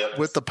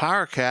with the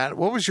Power Cat.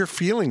 What was your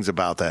feelings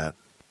about that?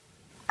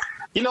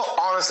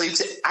 Honestly,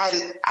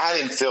 I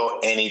didn't feel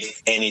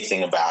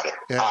anything about it.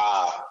 Yeah.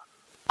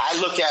 I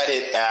look at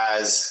it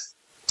as,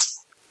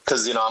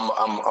 because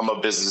I'm a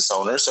business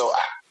owner, so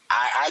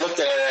I looked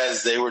at it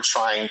as they were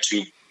trying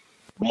to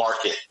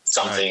market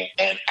something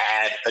and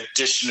add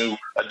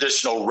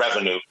additional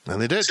revenue.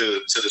 And they did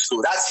to the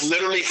school. That's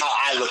literally how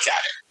I look at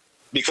it.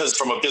 Because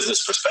from a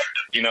business perspective,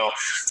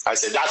 I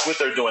said, that's what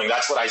they're doing.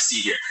 That's what I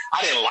see here.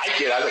 I didn't like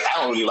it.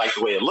 I don't really like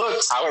the way it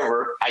looks.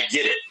 However, I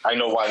get it. I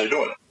know why they're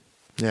doing it.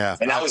 Yeah.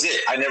 And that was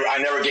it. I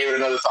never gave it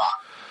another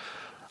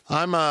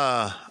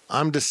thought.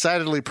 I'm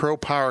decidedly pro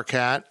Power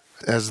Cat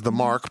as the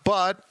mark,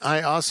 but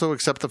I also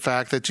accept the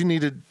fact that you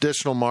need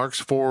additional marks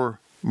for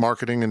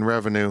marketing and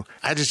revenue.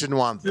 I just didn't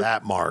want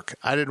that mark.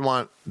 I didn't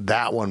want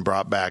that one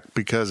brought back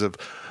because of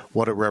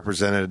what it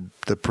represented,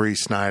 the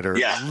pre-Snyder.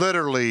 Yeah.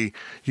 Literally,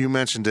 you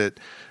mentioned it,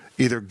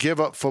 either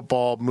give up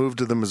football, move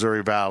to the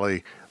Missouri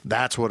Valley.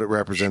 That's what it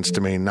represents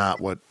to me,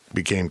 not what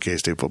became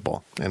K-State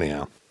football.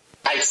 Anyhow.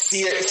 I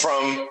see it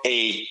from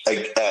a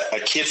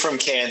kid from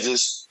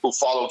Kansas who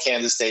followed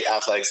Kansas State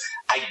athletics.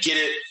 I get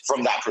it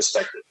from that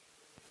perspective.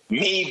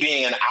 Me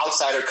being an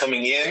outsider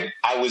coming in,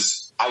 I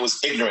was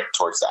ignorant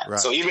towards that. Right.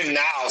 So even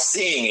now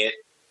seeing it,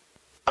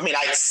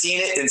 I'd seen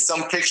it in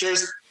some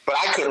pictures, but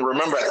I couldn't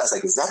remember it. I was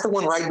like, is that the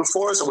one right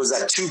before us, or was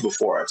that two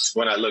before us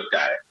when I looked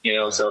at it?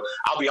 Right. So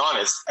I'll be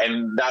honest,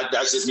 and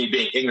that's just me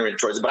being ignorant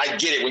towards it. But I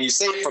get it. When you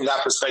say it from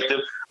that perspective,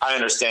 I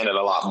understand it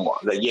a lot more.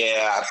 That,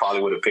 I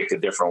probably would have picked a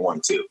different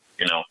one too,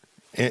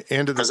 End of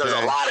the day, because there's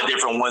a lot of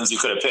different ones you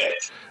could have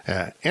picked.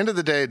 End of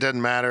the day, it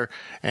doesn't matter.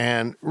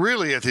 And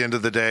really, at the end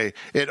of the day,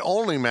 it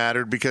only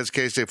mattered because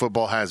K-State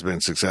football has been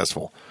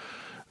successful.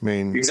 I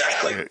mean,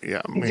 exactly.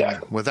 Yeah. I mean,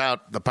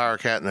 without the Power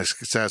Cat and the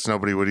success,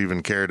 nobody would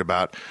even cared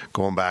about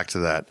going back to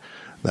that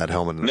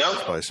helmet in the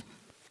first place.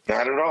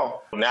 Not at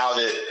all. Now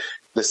that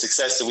the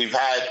success that we've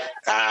had,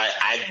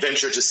 I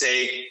venture to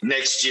say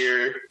next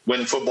year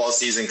when football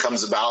season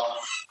comes about,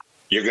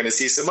 you're going to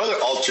see some other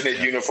alternate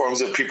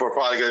uniforms that people are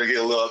probably going to get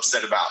a little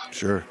upset about.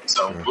 Sure.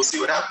 So we'll see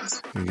what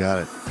happens. You got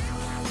it.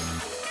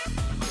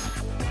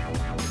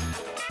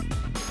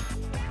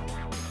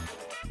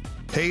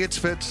 Hey, it's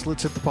Fitz.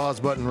 Let's hit the pause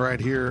button right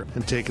here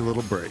and take a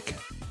little break.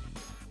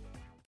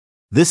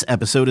 This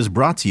episode is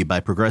brought to you by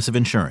Progressive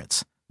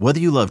Insurance. Whether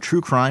you love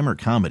true crime or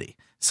comedy,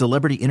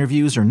 celebrity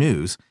interviews or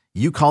news,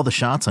 you call the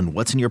shots on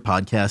what's in your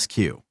podcast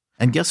queue.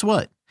 And guess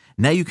what?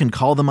 Now you can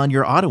call them on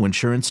your auto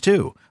insurance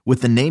too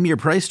with the Name Your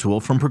Price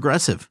tool from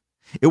Progressive.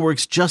 It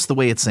works just the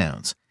way it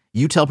sounds.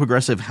 You tell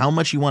Progressive how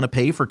much you want to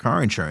pay for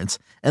car insurance,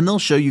 and they'll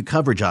show you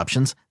coverage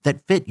options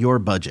that fit your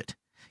budget.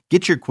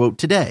 Get your quote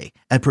today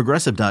at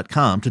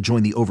Progressive.com to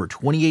join the over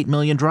 28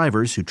 million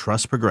drivers who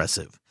trust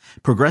Progressive.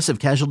 Progressive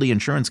Casualty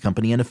Insurance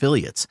Company and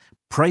Affiliates.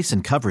 Price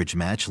and coverage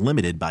match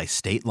limited by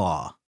state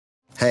law.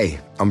 Hey,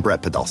 I'm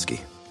Brett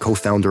Podolsky,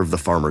 co-founder of The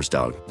Farmer's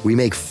Dog. We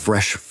make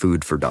fresh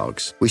food for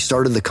dogs. We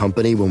started the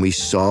company when we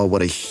saw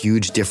what a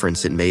huge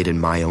difference it made in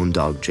my own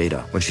dog,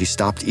 Jada, when she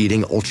stopped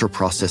eating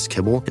ultra-processed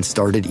kibble and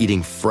started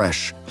eating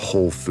fresh,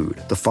 whole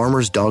food. The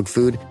Farmer's Dog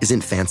food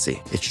isn't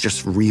fancy. It's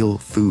just real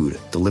food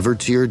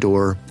delivered to your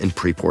door in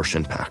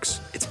pre-portioned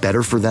packs. It's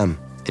better for them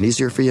and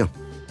easier for you.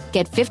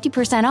 Get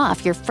 50%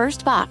 off your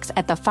first box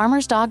at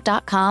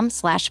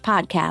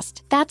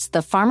thefarmersdog.com/podcast. That's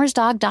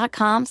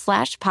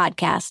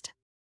thefarmersdog.com/podcast.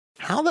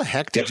 How the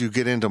heck did you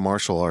get into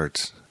martial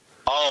arts?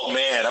 Oh,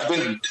 man. I've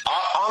been,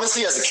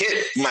 honestly, as a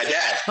kid, my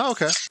dad. Oh,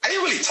 okay. I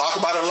didn't really talk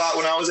about it a lot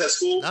when I was at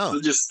school. No. I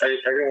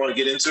didn't want to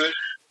get into it.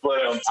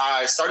 But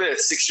I started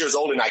at 6 years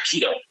old in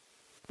Aikido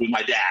with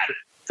my dad,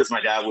 because my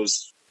dad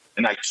was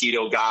an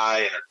Aikido guy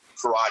and a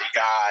karate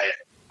guy and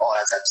all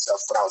that type of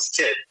stuff when I was a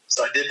kid.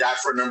 So I did that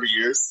for a number of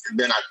years. And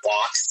then I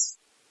boxed.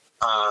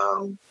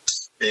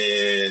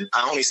 And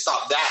I only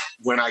stopped that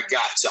when I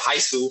got to high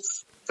school,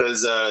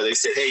 because they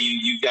said, hey,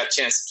 you got a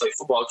chance to play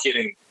football, kid,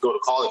 and go to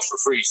college for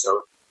free.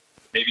 So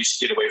maybe you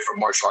should get away from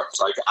martial arts.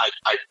 So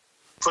I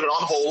put it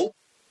on hold.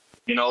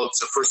 You know, it's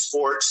the first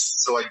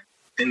sports.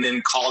 And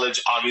then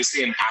college,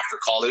 obviously, and after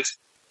college,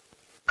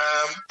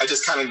 I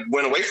just kind of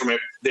went away from it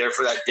there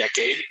for that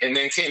decade and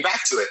then came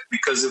back to it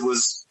because it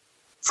was,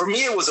 for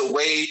me, it was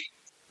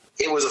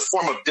a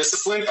form of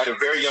discipline at a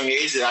very young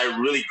age that I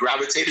really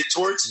gravitated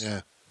towards.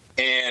 Yeah.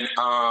 And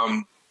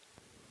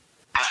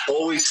I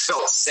always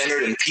felt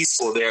centered and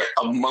peaceful there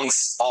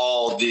amongst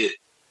all the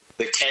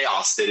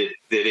chaos that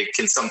it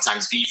can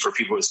sometimes be for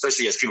people,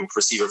 especially as people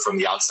perceive it from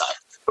the outside.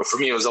 But for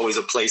me, it was always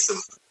a place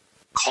of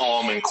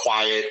calm and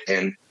quiet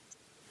and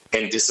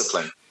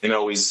discipline. And it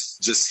always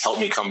just helped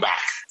me come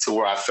back to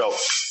where I felt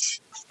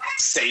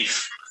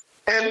safe.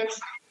 And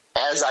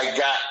as I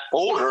got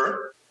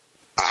older,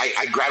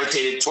 I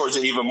gravitated towards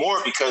it even more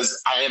because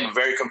I am a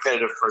very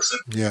competitive person.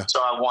 Yeah.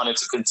 So I wanted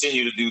to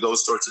continue to do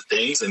those sorts of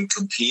things and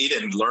compete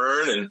and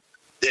learn and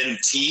then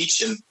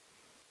teach. And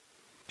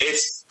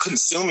it's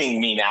consuming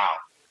me now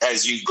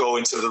as you go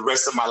into the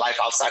rest of my life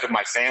outside of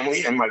my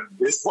family and it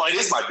is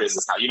my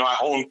business now. You know, I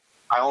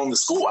own the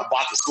school. I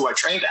bought the school I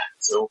trained at.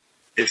 So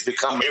it's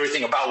become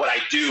everything about what I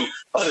do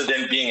other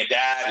than being a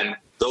dad and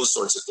those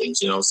sorts of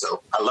things, you know.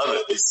 So I love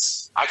it.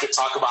 I can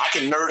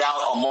nerd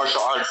out on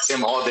martial arts,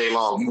 Tim, all day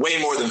long, way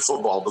more than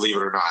football, believe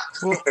it or not.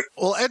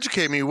 Well,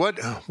 educate me. What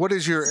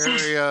is your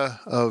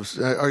area of,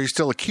 are you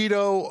still a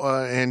Aikido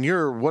and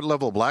what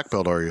level of black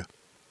belt are you?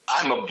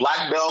 I'm a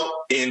black belt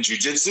in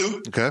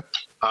jiu-jitsu. Okay.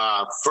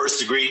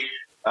 First degree.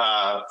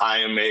 I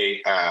am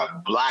a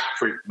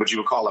what you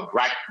would call a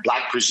black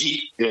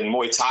Brigitte in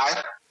Muay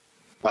Thai,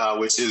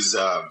 which is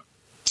a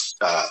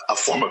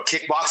form of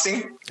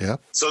kickboxing. Yeah.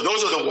 So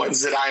those are the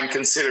ones that I'm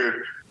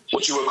considered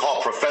what you would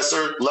call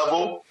professor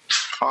level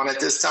on at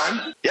this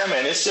time. Yeah,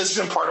 man, it's just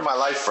been part of my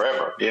life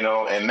forever, you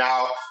know, and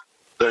now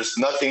there's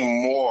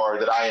nothing more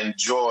that I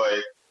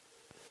enjoy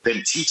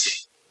than teaching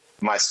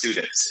my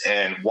students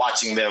and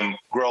watching them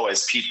grow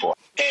as people.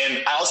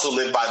 And I also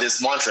live by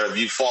this mantra. If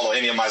you follow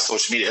any of my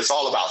social media, it's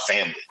all about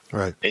family.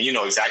 Right. And you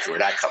know exactly where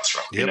that comes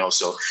from, Yep. you know,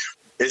 so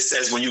it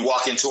says when you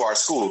walk into our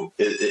school,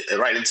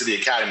 right into the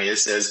academy, it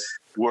says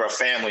we're a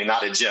family,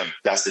 not a gym.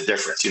 That's the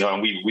difference, you know,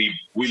 and we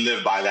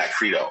live by that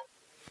credo.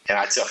 And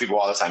I tell people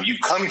all the time, you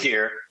come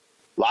here,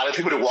 a lot of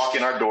people that walk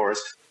in our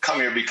doors come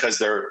here because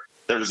they're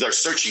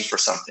searching for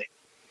something.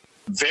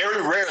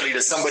 Very rarely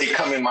does somebody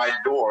come in my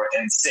door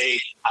and say,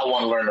 I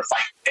want to learn to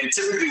fight. And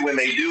typically when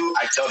they do,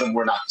 I tell them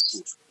we're not the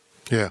school.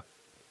 Yeah.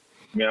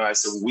 You know, I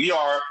said, we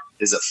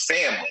is a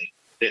family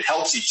that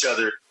helps each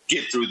other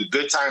get through the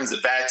good times, the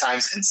bad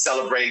times, and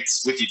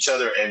celebrates with each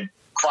other and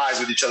cries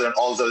with each other and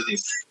all those other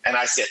things. And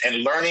I said, and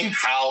learning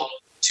how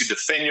to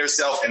defend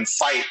yourself and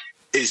fight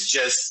is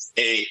just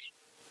a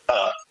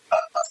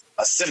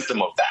a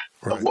symptom of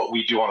that, of what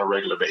we do on a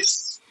regular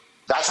basis.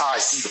 That's how I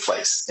see the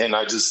place. And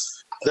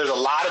there's a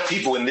lot of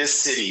people in this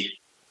city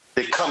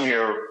that come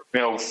here,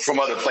 from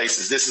other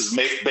places. This is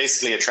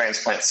basically a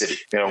transplant city.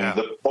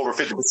 Over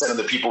 50% of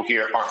the people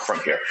here aren't from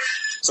here.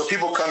 So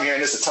people come here,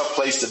 and it's a tough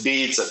place to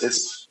be.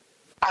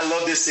 I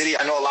love this city.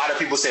 I know a lot of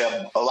people say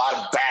a lot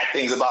of bad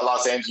things about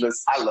Los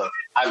Angeles. I love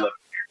it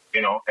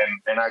here,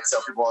 and I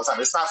tell people all the time,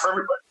 it's not for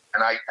everybody.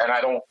 And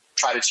I don't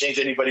try to change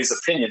anybody's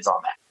opinions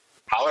on that.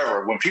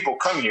 However, when people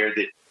come here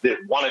that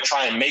want to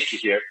try and make it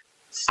here,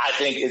 I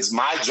think it's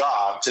my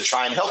job to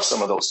try and help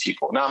some of those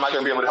people. Now, am I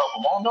going to be able to help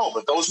them all? No,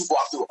 but those who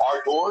walk through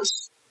our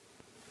doors,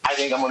 I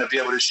think I'm going to be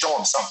able to show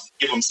them something,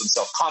 give them some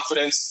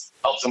self-confidence,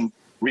 help them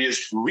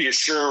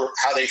reassure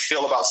how they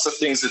feel about some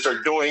things that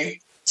they're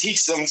doing,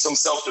 teach them some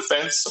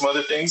self-defense, some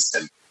other things,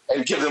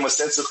 and give them a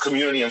sense of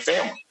community and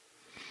family.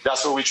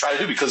 That's what we try to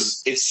do,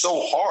 because it's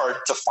so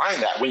hard to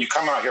find that when you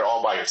come out here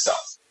all by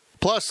yourself.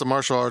 Plus, the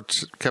martial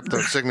arts kept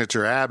those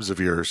signature abs of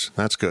yours.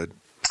 That's good.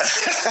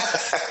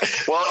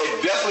 Well,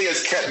 it definitely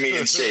has kept me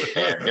in shape,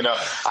 man.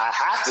 I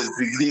have to.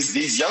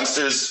 These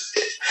youngsters,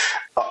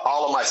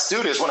 all of my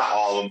students, well, not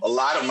all of them, a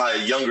lot of my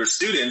younger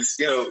students,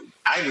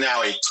 I'm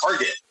now a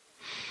target.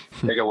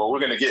 They go, well, we're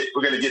gonna get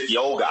the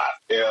old guy,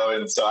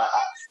 and so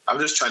I'm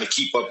just trying to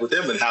keep up with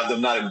them and have them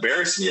not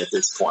embarrass me at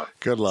this point.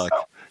 Good luck.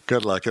 So,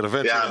 good luck. It'll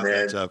eventually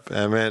catch up.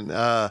 I mean,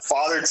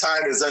 Father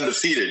Time is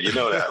undefeated. You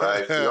know that,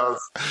 right?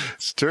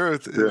 It's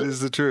truth. Yeah. It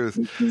is the truth.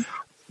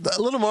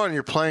 A little more on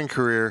your playing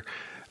career.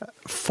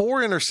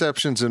 4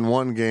 interceptions in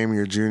one game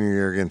your junior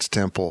year against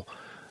Temple.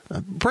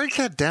 Break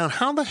that down.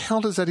 How the hell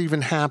does that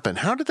even happen?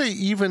 How did they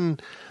even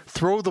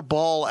throw the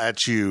ball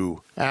at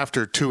you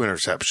after 2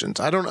 interceptions?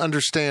 I don't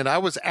understand. I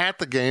was at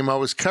the game. I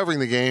was covering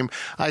the game.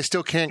 I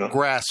still can't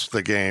grasp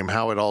the game,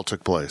 how it all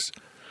took place.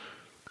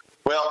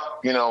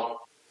 Well,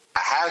 I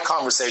had a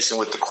conversation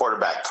with the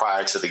quarterback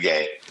prior to the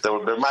game. There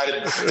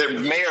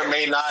may or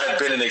may not have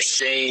been an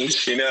exchange,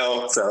 so I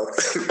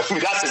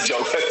mean, that's a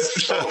joke.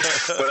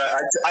 But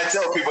I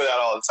tell people that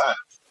all the time.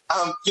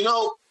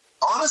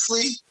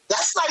 Honestly,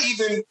 that's not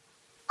even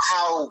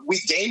how we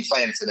game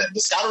planned for them. The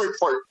scouting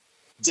report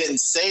didn't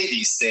say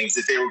these things,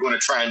 that they were going to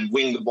try and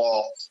wing the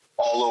ball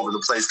all over the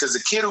place. Because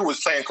the kid who was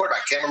playing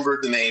quarterback, I can't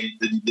remember the name,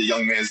 the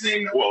young man's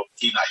name. Well,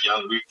 he's not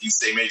young. He's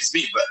the same age as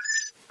me, but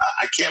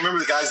I can't remember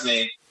the guy's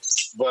name.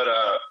 But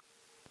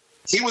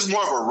he was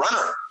more of a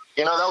runner.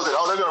 That was it.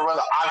 Oh, they're going to run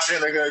the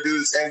option. They're going to do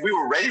this. And we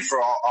were ready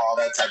for all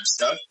that type of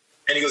stuff.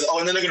 And he goes,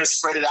 and then they're going to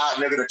spread it out,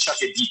 and they're going to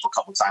chuck it deep a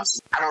couple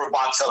times. I remember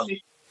Bob telling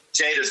me,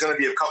 Jay, there's going to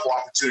be a couple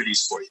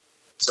opportunities for you.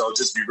 So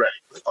just be ready.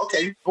 Like,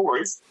 okay, no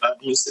worries. I'm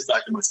going to sit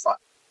back in my spot.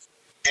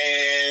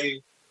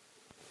 And,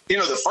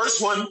 the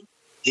first one,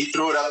 he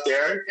threw it up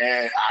there,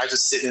 and I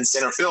just sitting in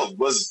center field. It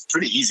was a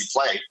pretty easy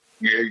play.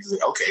 He's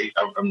like, okay,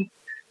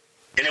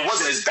 and it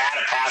wasn't as bad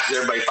a pass as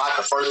everybody thought.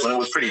 The first one, it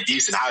was pretty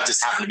decent. I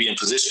just happened to be in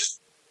position.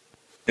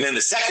 And then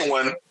the second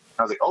one,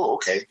 I was like, oh,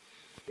 okay.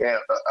 Yeah.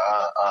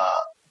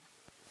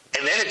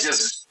 And then it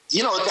just,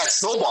 that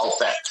snowball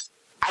effect.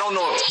 I don't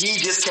know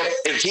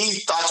if he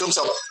thought to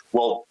himself,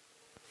 well,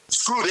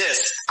 screw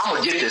this. I'm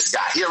going to get this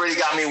guy. He already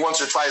got me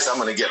once or twice. I'm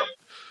going to get him.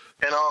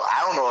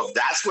 I don't know if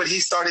that's what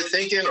he started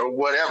thinking or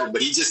whatever,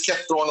 but he just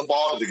kept throwing the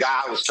ball to the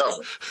guy I was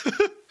covering.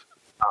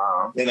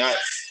 And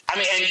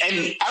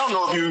I don't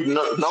know if you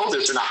know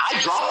this or not. I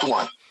dropped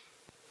one.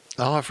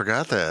 Oh, I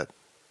forgot that.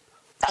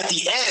 At the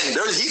end,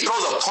 he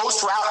throws a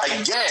post route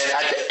again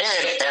at the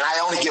end, and I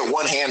only get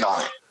one hand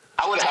on it.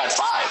 I would have had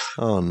 5.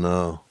 Oh,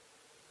 no.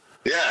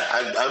 Yeah,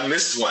 I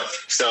missed one.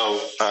 So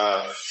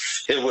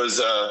it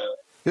was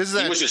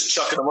he was just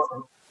chucking them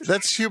up.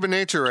 That's human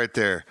nature right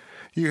there.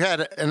 You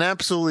had an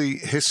absolutely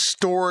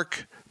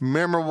historic,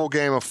 memorable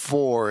game of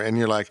 4, and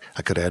you're like,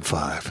 I could have had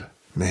 5.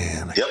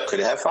 Man. Yep, could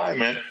have had 5,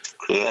 man.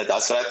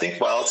 That's what I think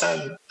about all the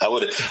time. I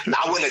wouldn't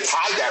have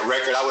tied that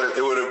record.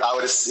 It would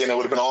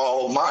have been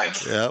all mine.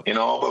 Yep.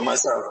 All by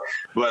myself.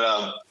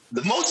 But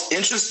the most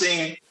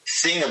interesting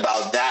thing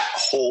about that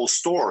whole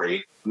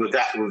story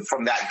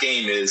from that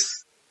game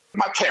is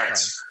my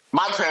parents.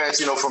 My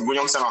parents, from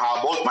Youngstown,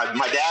 Ohio, both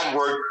my dad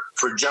worked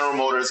for General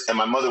Motors and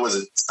my mother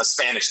was a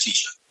Spanish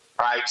teacher.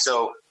 Right,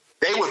 so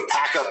they would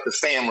pack up the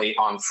family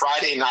on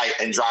Friday night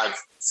and drive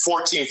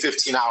 14,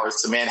 15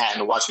 hours to Manhattan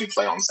to watch me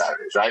play on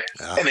Saturdays, right?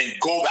 Yeah. And then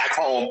go back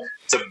home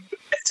to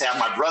have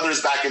my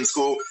brothers back in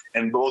school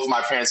and both of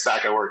my parents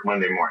back at work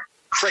Monday morning.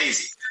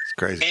 Crazy. It's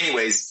crazy.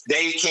 Anyways,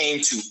 they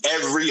came to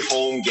every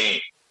home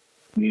game.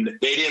 They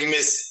didn't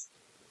miss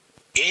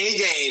any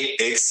game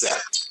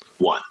except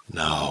one.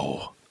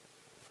 No.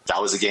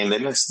 That was the game they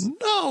missed.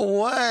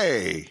 No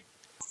way.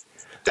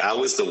 That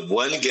was the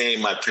one game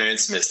my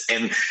parents missed.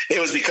 And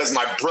it was because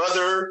my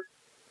brother,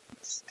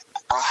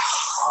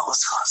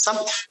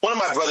 one of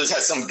my brothers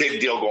had some big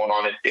deal going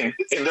on in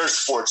their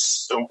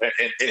sports,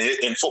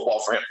 in football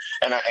for him.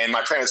 And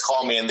my parents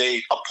called me and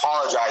they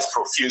apologized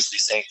profusely,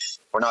 saying,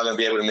 we're not going to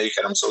be able to make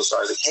it. I'm so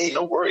sorry. I was like, hey,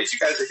 no worries. You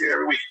guys are here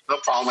every week. No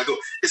problem. I go,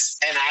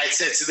 and I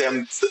said to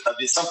them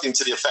something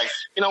to the effect,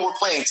 we're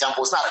playing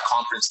Temple. It's not a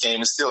conference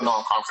game. It's still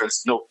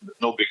non-conference. No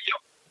big deal.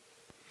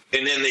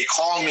 And then they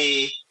call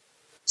me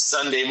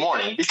Sunday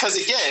morning because,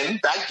 again,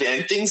 back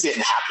then things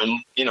didn't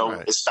happen,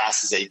 right, as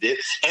fast as they did.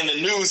 And the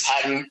news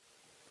hadn't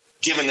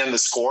given them the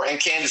score. And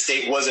Kansas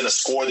State wasn't a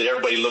score that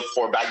everybody looked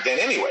for back then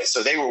anyway.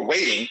 So they were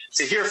waiting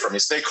to hear from me.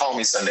 So they called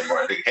me Sunday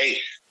morning. Like, hey,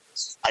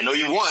 I know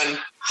you won.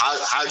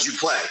 How'd you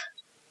play?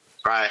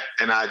 Right.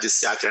 And I just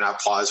sat there and I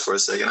paused for a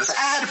second. I said,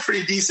 I had a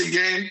pretty decent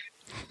game.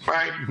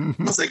 Right. I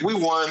was like, we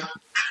won.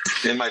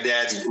 And my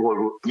dad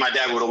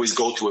would always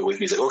go through it with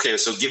me. He's like, okay,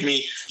 so tell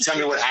me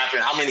what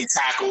happened. How many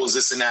tackles,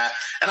 this and that.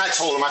 And I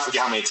told him, I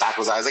forget how many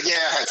tackles. I was like, yeah,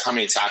 I had how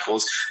many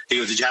tackles. He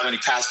goes, did you have any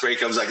pass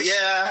breakups? I was like,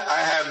 yeah,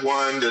 I had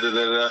one. Da, da,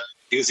 da, da.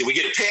 He goes, did we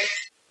get a pick?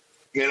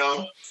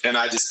 And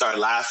I just started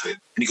laughing.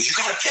 And he goes, you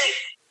got a pick?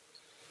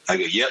 I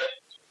go, yep.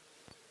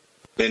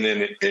 And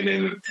then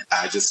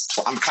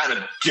I'm kind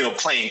of,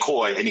 playing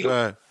coy. And he goes,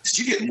 right, did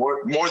you get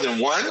more than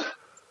one?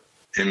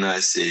 And I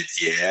said,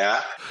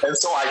 yeah. And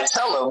so I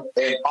tell him,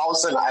 and all of a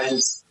sudden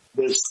it's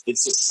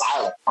just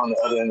silent on the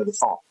other end of the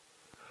phone,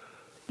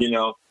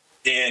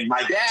 and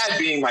my dad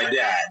being my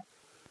dad,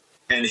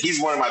 and he's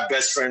one of my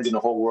best friends in the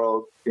whole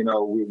world.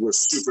 We're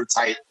super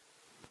tight.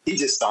 He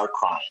just started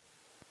crying.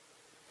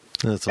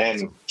 That's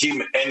awesome.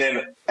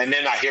 And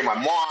then I hear my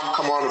mom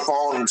come on the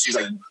phone and she's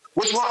like,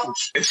 what's wrong?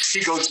 And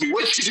she goes to me,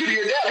 what did you do to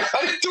your dad?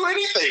 I didn't do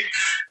anything.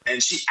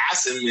 And she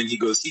asked him, and he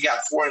goes, he got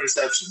 4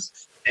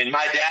 interceptions. And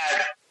my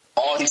dad,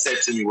 all he said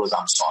to me was,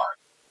 I'm sorry.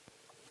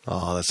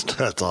 Oh,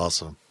 that's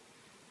awesome.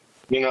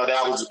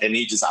 That was, and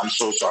he just, I'm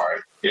so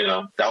sorry.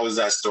 That was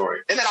that story.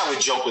 And then I would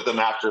joke with him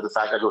after the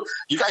fact. I go,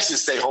 you guys should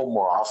stay home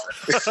more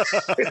often.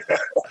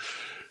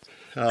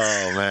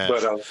 Oh, man.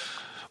 But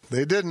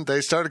they didn't. They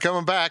started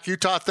coming back. You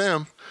taught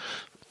them.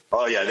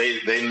 Oh, yeah.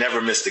 They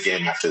never missed a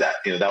game after that.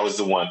 That was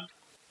the one.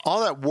 All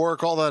that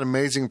work, all that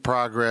amazing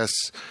progress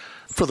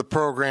for the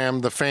program.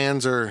 The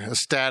fans are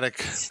ecstatic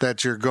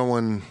that you're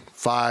going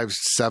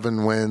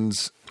 5-7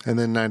 wins, and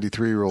then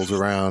 93 rolls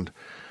around.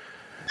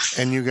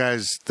 And you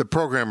guys, the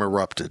program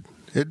erupted.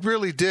 It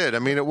really did. I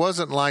mean, it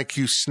wasn't like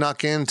you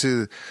snuck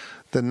into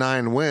the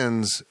 9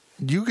 wins.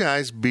 You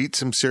guys beat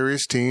some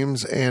serious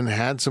teams and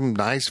had some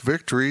nice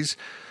victories,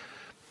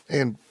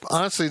 and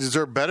honestly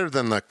deserved better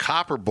than the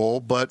Copper Bowl,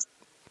 but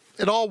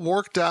it all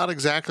worked out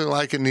exactly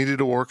like it needed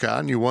to work out,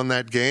 and you won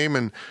that game,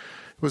 and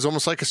it was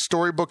almost like a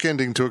storybook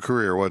ending to a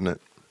career, wasn't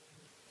it?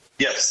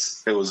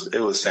 Yes, it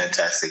was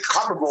fantastic.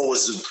 Copper Bowl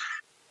was,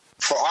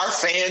 for our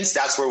fans,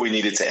 that's where we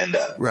needed to end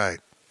up. Right.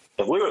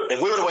 If we would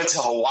have went to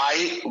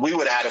Hawaii, we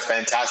would have had a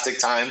fantastic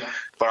time,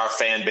 but our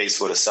fan base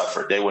would have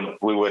suffered.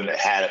 We wouldn't have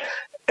had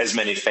as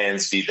many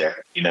fans be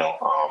there,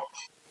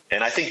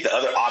 And I think the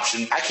other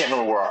option, I can't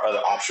remember where our other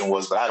option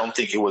was, but I don't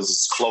think it was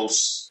as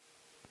close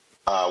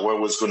where it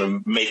was going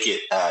to make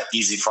it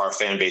easy for our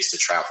fan base to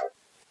travel.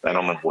 I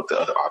don't remember what the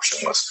other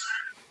option was.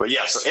 But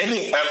yeah, so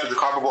ending after the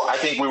Copper Bowl, I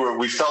think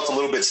we felt a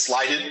little bit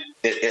slighted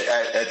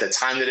at the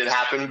time that it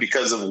happened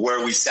because of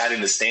where we sat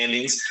in the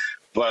standings.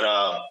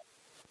 But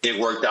it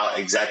worked out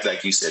exactly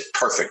like you said,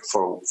 perfect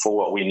for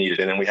what we needed.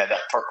 And then we had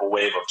that purple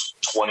wave of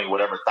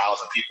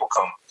 20,000 people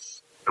come.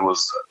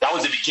 That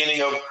was the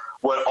beginning of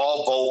what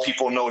all bowl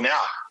people know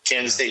now.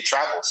 Kansas State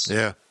travels.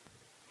 Yeah.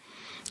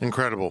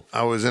 Incredible.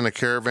 I was in a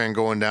caravan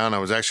going down. I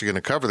was actually going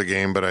to cover the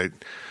game, but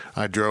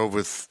I drove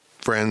with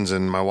friends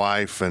and my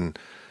wife, and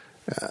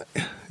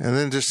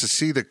then just to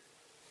see the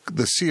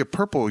sea of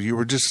purple, you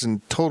were just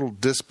in total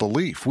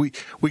disbelief. We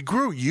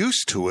grew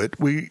used to it.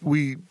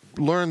 We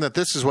learned that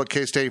this is what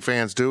K-State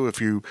fans do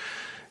if you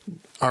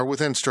are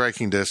within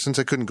striking distance.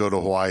 I couldn't go to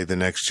Hawaii the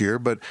next year,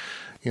 but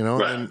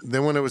right. And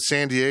then when it was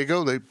San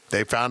Diego,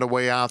 they found a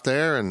way out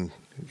there, and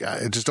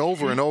it just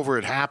over and over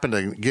it happened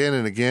again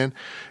and again.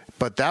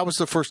 But that was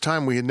the first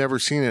time we had never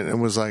seen it,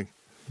 and was like,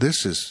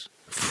 this is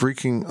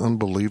freaking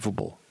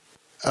unbelievable.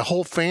 A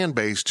whole fan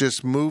base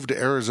just moved to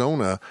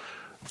Arizona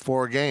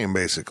for a game,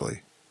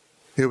 basically.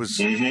 It was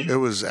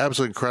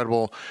absolutely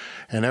incredible,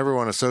 and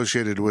everyone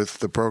associated with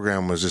the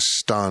program was just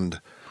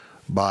stunned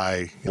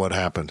by what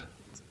happened.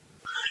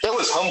 It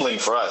was humbling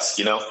for us,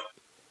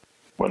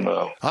 when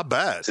I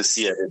bet to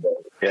see it.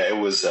 Yeah, it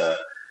was.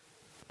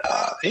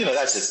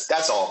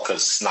 That's all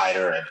because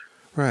Snyder and.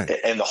 Right.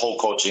 And the whole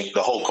coaching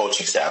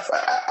staff,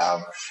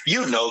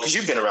 because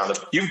you've been around,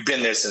 you've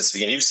been there since the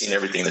beginning. You've seen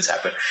everything that's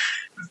happened.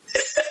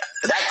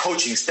 That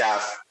coaching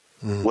staff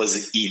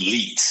was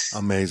elite.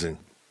 Amazing.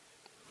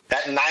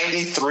 That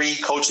 93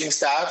 coaching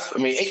staff,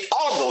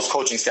 all of those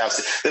coaching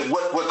staffs,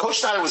 what Coach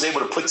Snyder was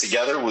able to put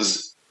together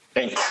was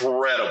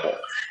incredible.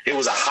 It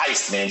was a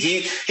heist, man.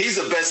 He's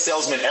the best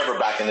salesman ever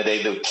back in the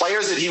day. The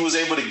players that he was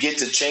able to get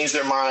to change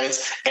their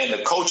minds and the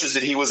coaches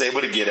that he was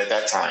able to get at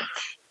that time.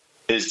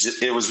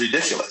 It was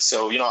ridiculous.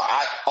 So,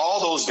 all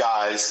those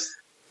guys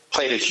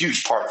played a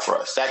huge part for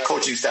us. That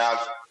coaching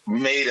staff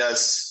made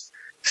us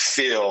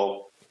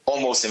feel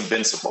almost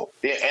invincible.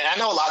 And I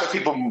know a lot of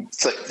people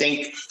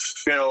think,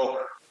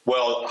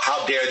 well,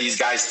 how dare these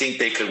guys think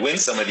they could win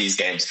some of these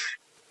games?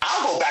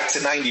 I'll go back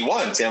to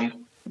 91,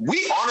 Tim.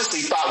 We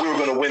honestly thought we were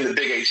going to win the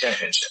Big 8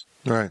 championship.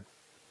 Right.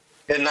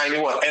 In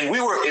 91. And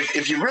we were,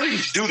 if you really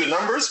do the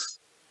numbers,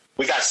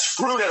 we got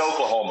screwed at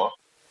Oklahoma.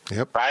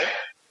 Yep. Right?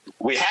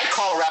 We had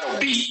Colorado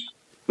beat.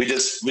 We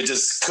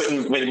just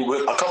couldn't win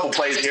a couple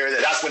plays here.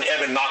 That's when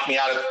Evan knocked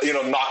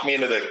me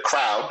into the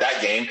crowd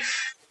that game.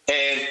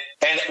 And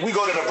we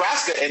go to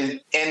Nebraska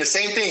and the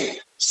same thing,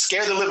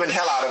 scare the living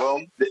hell out of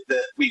them.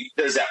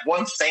 There's that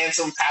one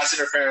phantom pass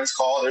interference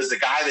call. There's the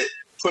guy that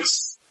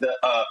puts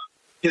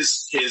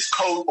his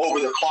coat over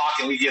the clock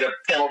and we get a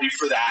penalty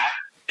for that,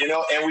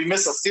 and we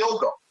miss a field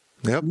goal.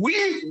 Yep. We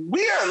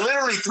are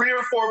literally 3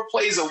 or 4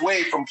 plays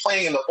away from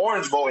playing in the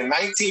Orange Bowl in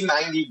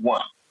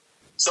 1991.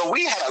 So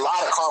we had a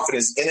lot of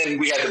confidence, and then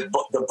we had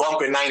the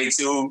bump in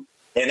 92,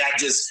 and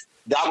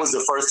that was the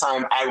first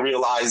time I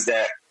realized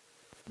that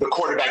the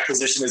quarterback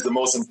position is the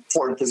most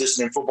important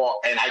position in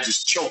football, and I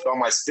just choked on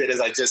my spit as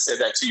I just said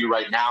that to you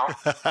right now.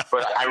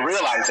 But I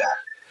realized that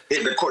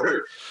if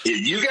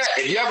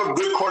you have a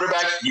good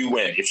quarterback, you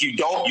win. If you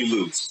don't, you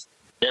lose.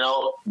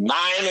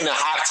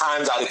 9.5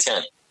 times out of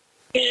 10.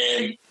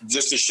 And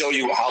just to show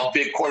you how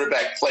big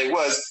quarterback play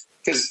was,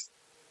 because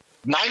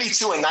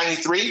 92 and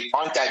 93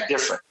 aren't that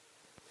different.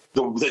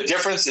 The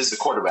difference is the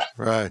quarterback.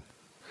 Right.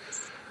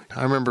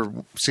 I remember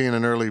seeing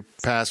an early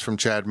pass from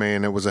Chad May,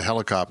 and it was a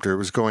helicopter. It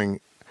was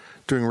doing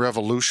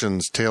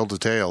revolutions tail to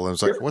tail. And it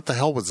was like, what the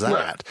hell was that?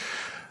 Right.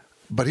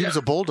 But he was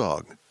a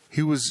bulldog.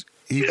 He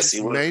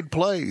made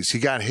plays. He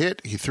got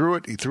hit. He threw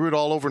it. He threw it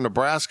all over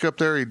Nebraska up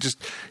there.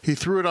 He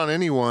threw it on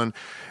anyone.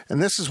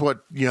 And this is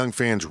what young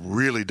fans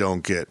really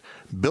don't get.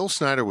 Bill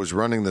Snyder was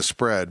running the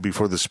spread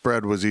before the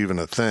spread was even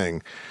a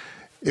thing.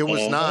 It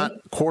was not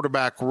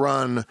quarterback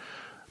run,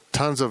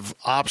 tons of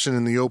option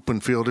in the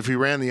open field. If he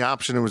ran the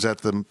option, it was at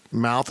the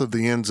mouth of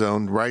the end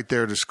zone, right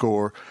there to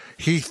score.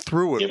 He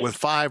threw it with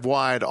 5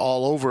 wide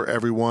all over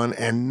everyone,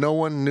 and no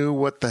one knew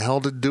what the hell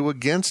to do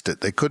against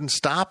it. They couldn't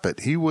stop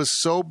it. He was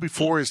so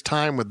before his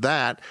time with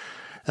that.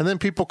 And then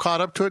people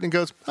caught up to it and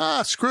goes,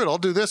 screw it, I'll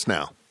do this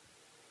now.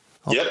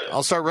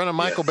 I'll start running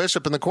Michael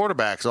Bishop and the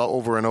quarterbacks all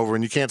over and over,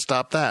 and you can't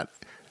stop that.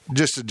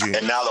 Just a genius.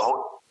 And now the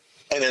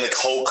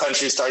whole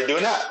country started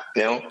doing that.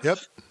 Yep.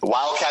 The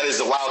Wildcat is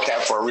the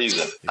Wildcat for a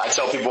reason. I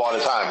tell people all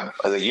the time.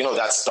 I was like,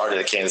 that started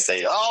at Kansas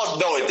State. Oh,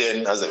 no, it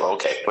didn't. I was like,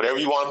 okay, whatever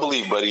you want to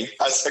believe, buddy.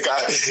 I was like,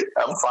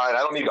 I'm fine. I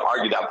don't need to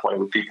argue that point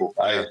with people.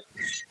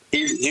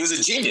 He was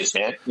a genius,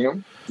 man.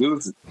 He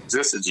was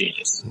just a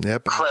genius.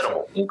 Yep.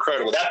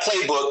 Incredible. That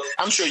playbook,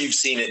 I'm sure you've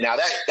seen it now.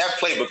 That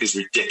playbook is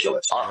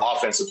ridiculous. Our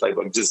offensive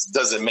playbook just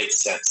doesn't make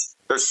sense.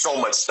 There's so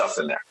much stuff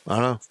in there. I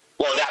know.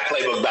 Well, that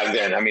playbook back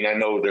then, I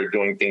know they're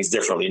doing things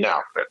differently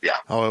now, but yeah.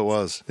 Oh, it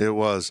was. It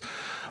was.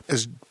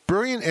 As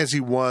brilliant as he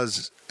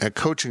was at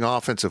coaching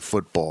offensive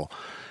football,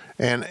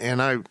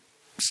 and I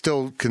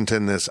still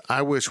contend this,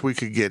 I wish we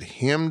could get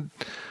him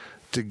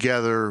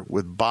together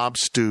with Bob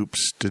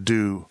Stoops to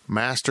do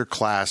master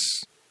class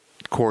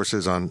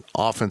courses on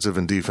offensive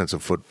and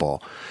defensive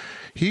football.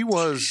 He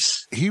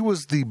was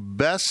the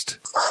best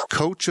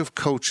coach of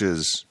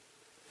coaches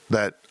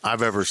that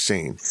I've ever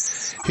seen.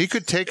 He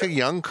could take a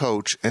young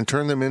coach and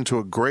turn them into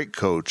a great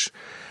coach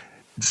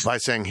by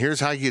saying, here's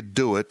how you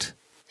do it.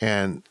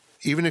 And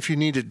even if you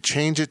need to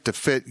change it to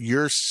fit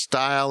your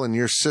style and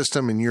your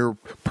system and your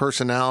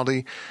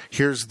personality,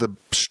 here's the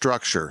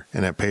structure.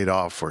 And it paid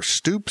off for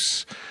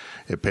Stoops.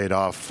 It paid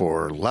off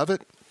for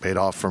Leavitt. Paid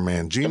off for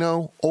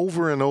Mangino.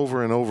 Over and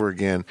over and over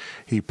again,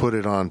 he put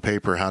it on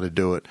paper how to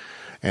do it.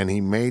 And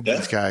he made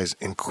these guys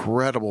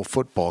incredible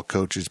football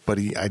coaches, but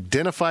he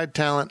identified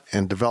talent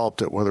and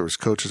developed it, whether it was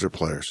coaches or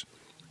players.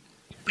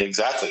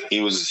 Exactly.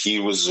 He was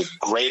a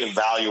great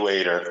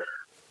evaluator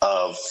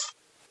of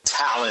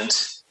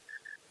talent.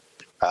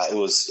 It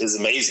was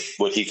amazing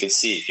what he could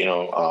see.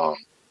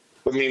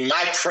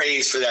 My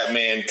praise for that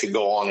man could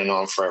go on and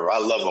on forever. I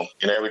love him,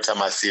 and every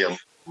time I see him,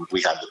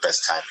 we have the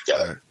best time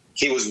together. Right.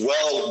 He was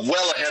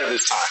well ahead of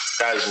his time.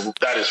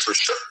 That is for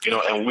sure.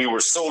 And we were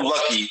so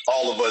lucky,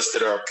 all of us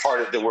that are a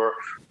part of or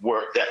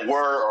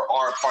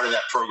are a part of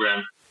that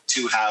program,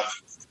 to have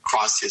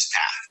crossed his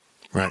path.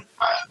 Right.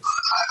 I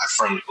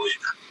firmly believe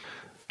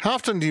that. How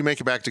often do you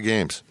make it back to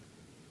games?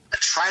 I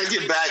try to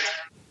get back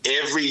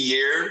every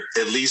year,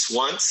 at least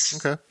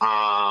once. Okay.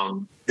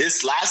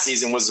 This last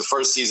season was the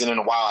first season in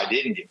a while I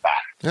didn't get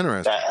back.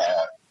 Interesting.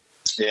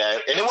 Yeah,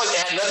 and it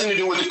had nothing to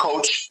do with the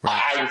coach.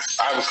 Right.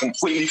 I was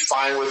completely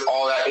fine with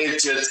all that. It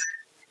just,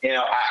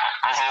 I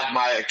have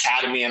my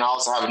academy and I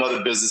also have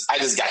another business. I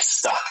just got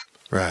stuck.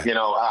 Right.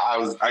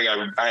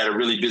 I had a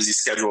really busy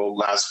schedule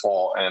last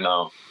fall, and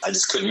I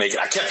just couldn't make it.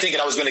 I kept thinking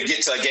I was going to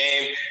get to a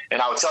game,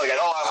 and I would tell you,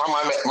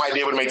 I might be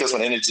able to make this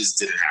one, and it just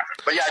didn't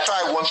happen. But yeah, I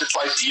try once or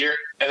twice a year,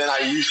 and then I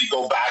usually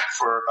go back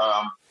for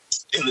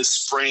in the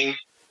spring,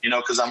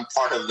 because I'm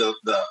part of the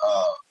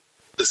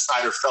the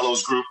Snyder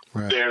Fellows group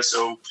there.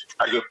 So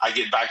I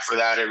get back for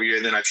that every year.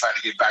 And then I try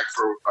to get back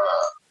for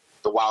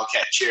the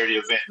Wildcat charity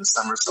event in the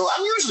summer. So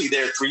I'm usually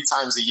there 3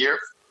 times a year.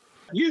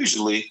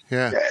 Usually,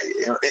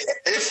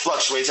 it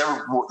fluctuates.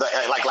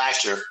 Like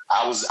last year,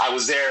 I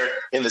was there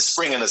in the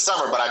spring and the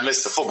summer, but I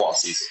missed the football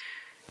season.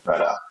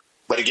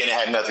 But again, it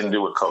had nothing to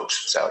do with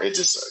coach, so it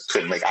just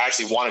couldn't make. I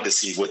actually wanted to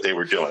see what they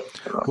were doing.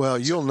 Well,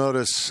 you'll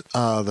notice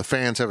the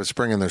fans have a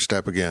spring in their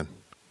step again.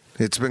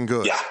 It's been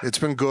good. Yeah. It's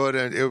been good,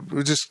 and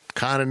we just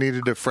kind of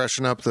needed to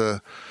freshen up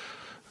the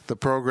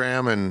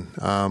program,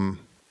 and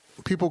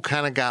people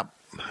kind of got.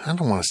 I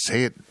don't want to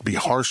say it be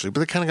harshly,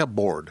 but they kind of got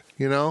bored,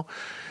 you know?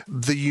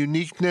 The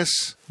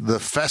uniqueness, the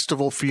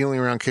festival feeling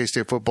around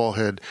K-State football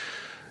had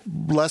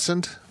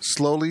lessened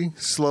slowly,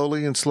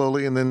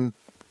 and then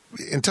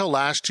until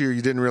last year,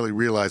 you didn't really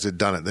realize it'd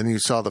done it. Then you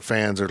saw the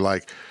fans are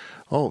like,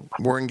 oh,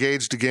 we're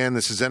engaged again.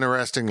 This is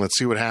interesting. Let's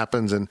see what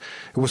happens. And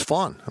it was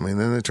fun. I mean,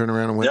 then they turned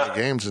around and win the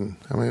games, and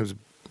I mean, it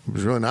was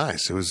really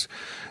nice. It was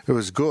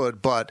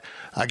good. But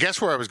I guess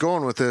where I was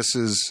going with this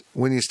is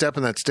when you step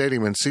in that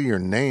stadium and see your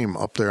name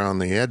up there on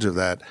the edge of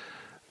that,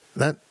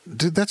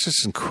 dude, that's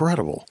just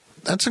incredible.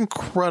 That's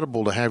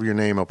incredible to have your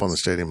name up on the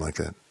stadium like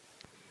that.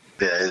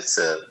 Yeah, it's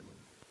I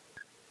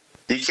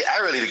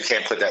really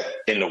can't put that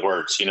into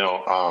words, you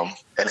know.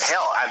 And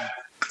hell,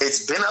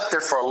 it's been up there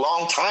for a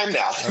long time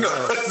now. You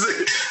know?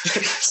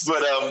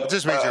 But it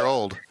just means you're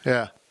old.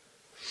 Yeah.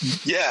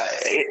 Yeah.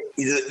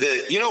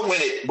 You know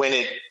when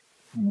it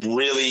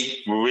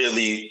really,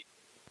 really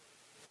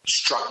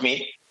struck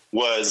me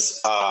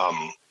was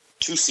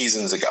 2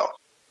 seasons ago.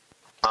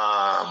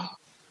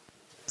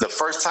 The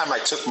first time I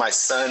took my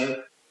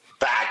son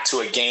back to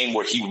a game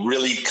where he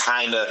really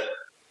kind of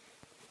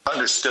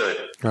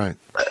understood. Right.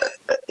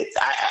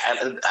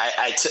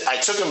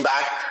 I took him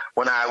back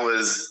when I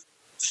was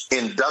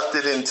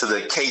inducted into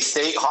the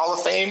K-State Hall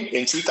of Fame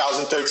in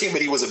 2013,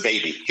 but he was a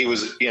baby. He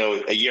was,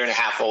 a year and a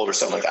half old or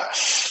something like that.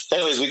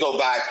 Anyways, we go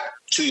back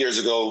 2 years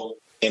ago,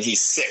 and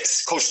he's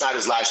 6. Coach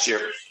Snyder's last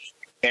year,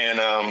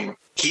 and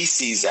he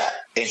sees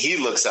that, and he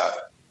looks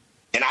up,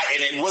 and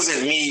it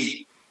wasn't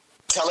me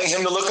telling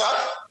him to look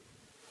up,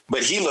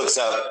 but he looks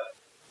up.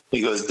 He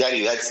goes,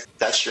 "Daddy,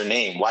 that's your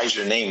name. Why is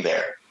your name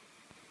there?"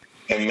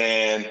 And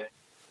man,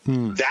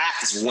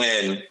 that's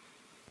when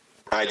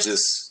I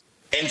just,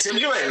 and Tim,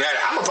 you ain't mad.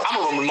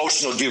 I'm an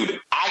emotional dude.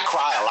 I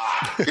cry a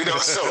lot,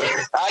 so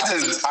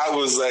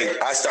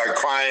I started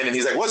crying, and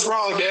he's like, "What's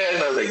wrong, Dad?"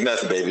 And I was like,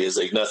 "Nothing, baby." It's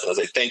like, "Nothing." I was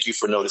like, "Thank you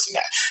for noticing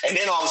that." And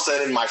then all of a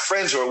sudden my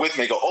friends who are with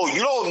me go, "Oh,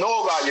 you don't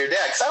know about your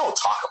dad?" Cause I don't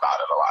talk about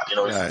it a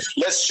lot, Right.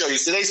 Let's show you.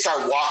 So they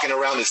start walking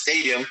around the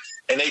stadium,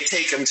 and they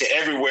take him to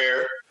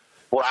everywhere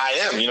where I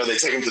am. They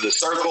take him to the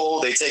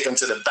circle. They take him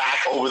to the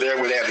back over there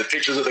where they have the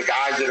pictures of the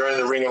guys that are in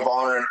the Ring of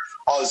Honor and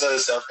all this other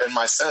stuff. And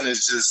my son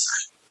is just,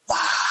 wow,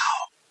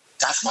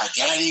 that's my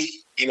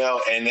daddy, and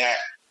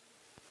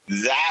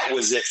that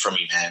was it for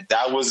me, man.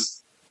 That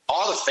was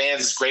all the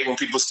fans. It's great when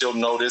people still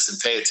notice and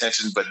pay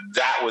attention, but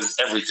that was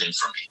everything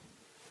for me.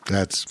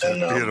 That's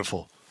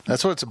beautiful.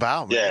 That's what it's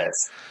about, man.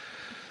 Yes.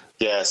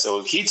 Yeah,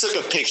 so he took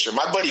a picture.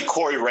 My buddy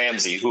Corey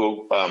Ramsey,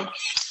 who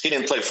he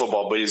didn't play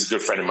football, but he's a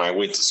good friend of mine. We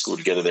went to school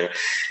together there.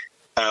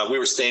 We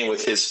were staying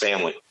with his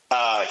family.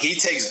 He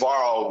takes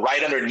Varro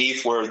right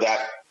underneath where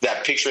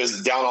that picture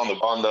is down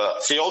on the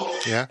field,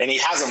 and he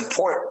has him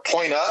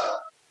point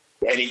up,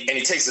 and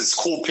he takes this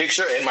cool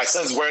picture. And my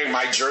son's wearing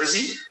my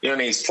jersey,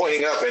 and he's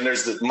pointing up, and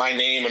there's my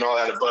name and all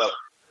that above.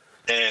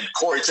 And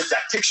Corey took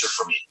that picture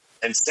for me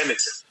and sent it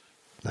to me.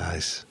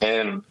 Nice.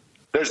 And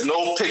there's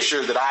no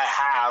picture that I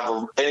have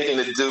of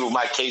anything to do with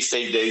my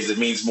K-State days that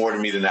means more to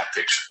me than that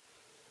picture.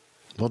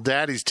 Well,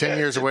 Daddy's 10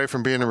 years away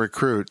from being a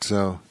recruit,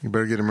 so you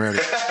better get him ready.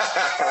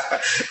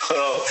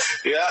 Oh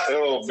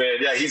man,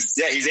 he's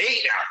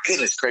 8 now.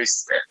 Goodness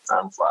gracious, man,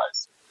 time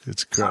flies.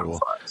 It's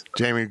incredible.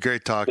 Jamie,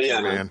 great talking to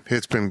you, man.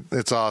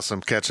 It's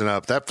awesome catching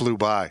up. That flew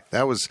by.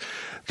 That was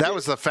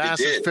the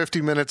fastest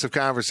 50 minutes of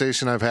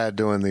conversation I've had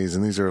doing these,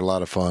 and these are a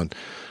lot of fun.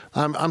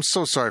 I'm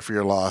so sorry for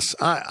your loss.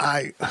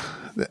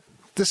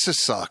 This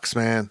just sucks,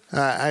 man.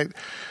 I've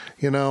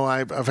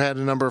had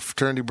a number of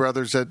fraternity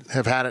brothers that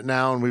have had it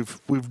now, and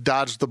we've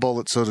dodged the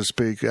bullet, so to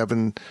speak.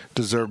 Evan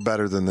deserved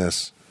better than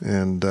this,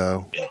 and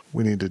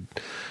we need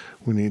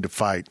to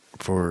fight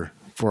for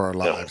our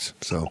lives.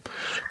 So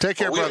take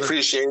care, brother. We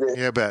appreciate it.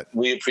 Yeah, bet.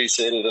 We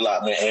appreciate it a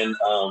lot, man. And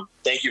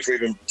thank you for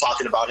even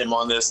talking about him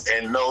on this.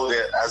 And know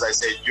that, as I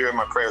said, you're in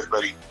my prayers,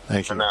 buddy.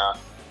 Thank you. And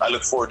I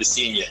look forward to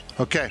seeing you.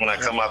 Okay. When I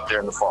come up there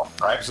in the fall.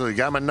 All right. Absolutely.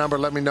 Got my number.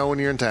 Let me know when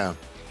you're in town.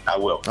 I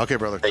will. Okay,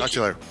 brother. Talk to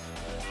you later.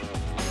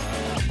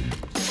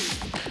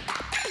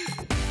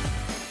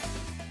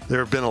 There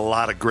have been a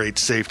lot of great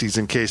safeties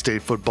in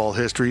K-State football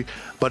history,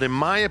 but in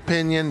my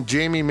opinion,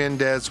 Jamie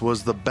Mendez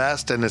was the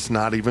best, and it's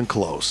not even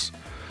close.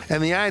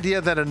 And the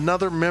idea that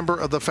another member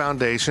of the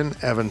foundation,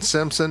 Evan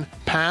Simpson,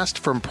 passed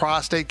from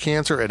prostate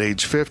cancer at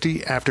age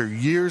 50 after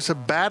years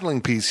of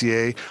battling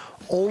PCA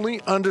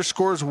only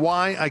underscores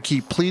why I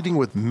keep pleading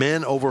with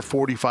men over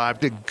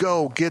 45 to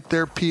go get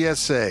their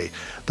PSA,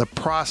 the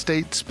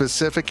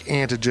prostate-specific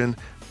antigen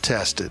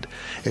tested.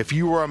 If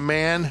you were a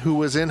man who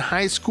was in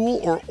high school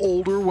or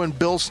older when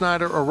Bill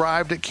Snyder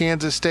arrived at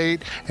Kansas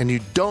State and you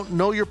don't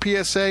know your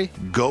PSA,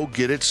 go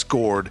get it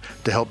scored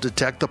to help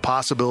detect the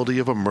possibility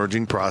of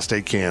emerging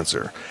prostate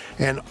cancer.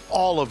 And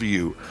all of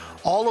you,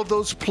 all of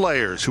those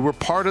players who were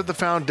part of the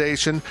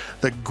foundation,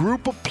 the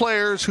group of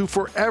players who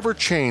forever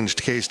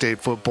changed K-State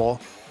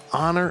football,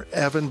 honor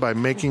Evan by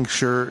making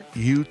sure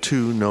you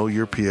too know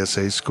your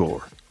PSA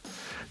score.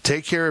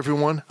 Take care,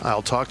 everyone.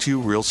 I'll talk to you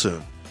real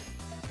soon.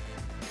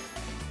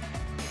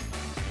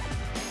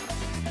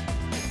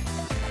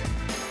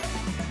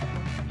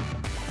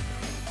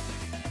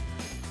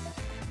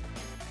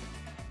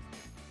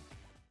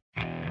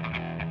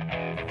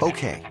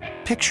 Okay,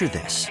 picture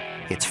this.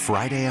 It's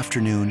Friday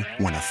afternoon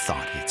when a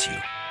thought hits you.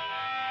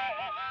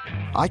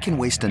 I can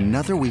waste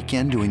another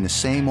weekend doing the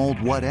same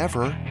old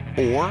whatever,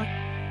 or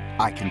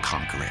I can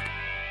conquer it.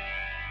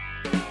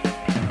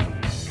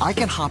 I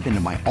can hop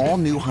into my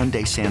all-new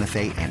Hyundai Santa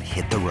Fe and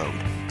hit the road.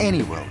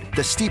 Any road.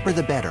 The steeper,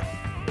 the better.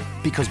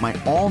 Because my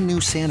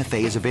all-new Santa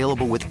Fe is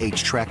available with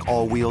H-Track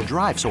all-wheel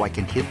drive, so I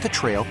can hit the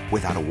trail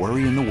without a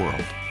worry in the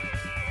world.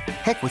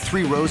 Heck, with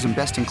 3 rows and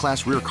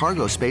best-in-class rear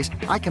cargo space,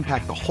 I can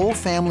pack the whole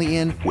family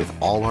in with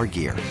all our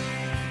gear.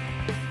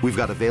 We've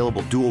got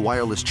available dual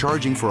wireless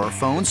charging for our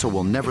phones, so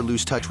we'll never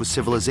lose touch with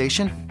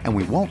civilization, and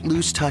we won't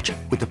lose touch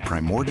with the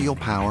primordial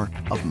power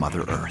of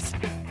Mother Earth.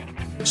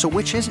 So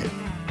which is it?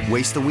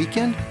 Waste the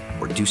weekend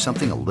or do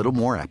something a little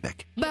more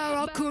epic?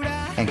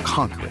 And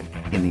conquer it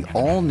in the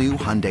all-new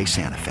Hyundai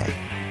Santa Fe.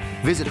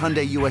 Visit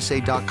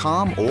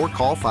HyundaiUSA.com or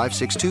call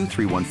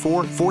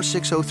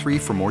 562-314-4603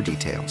 for more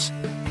details.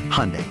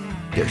 Hyundai,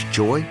 there's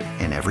joy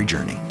in every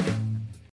journey.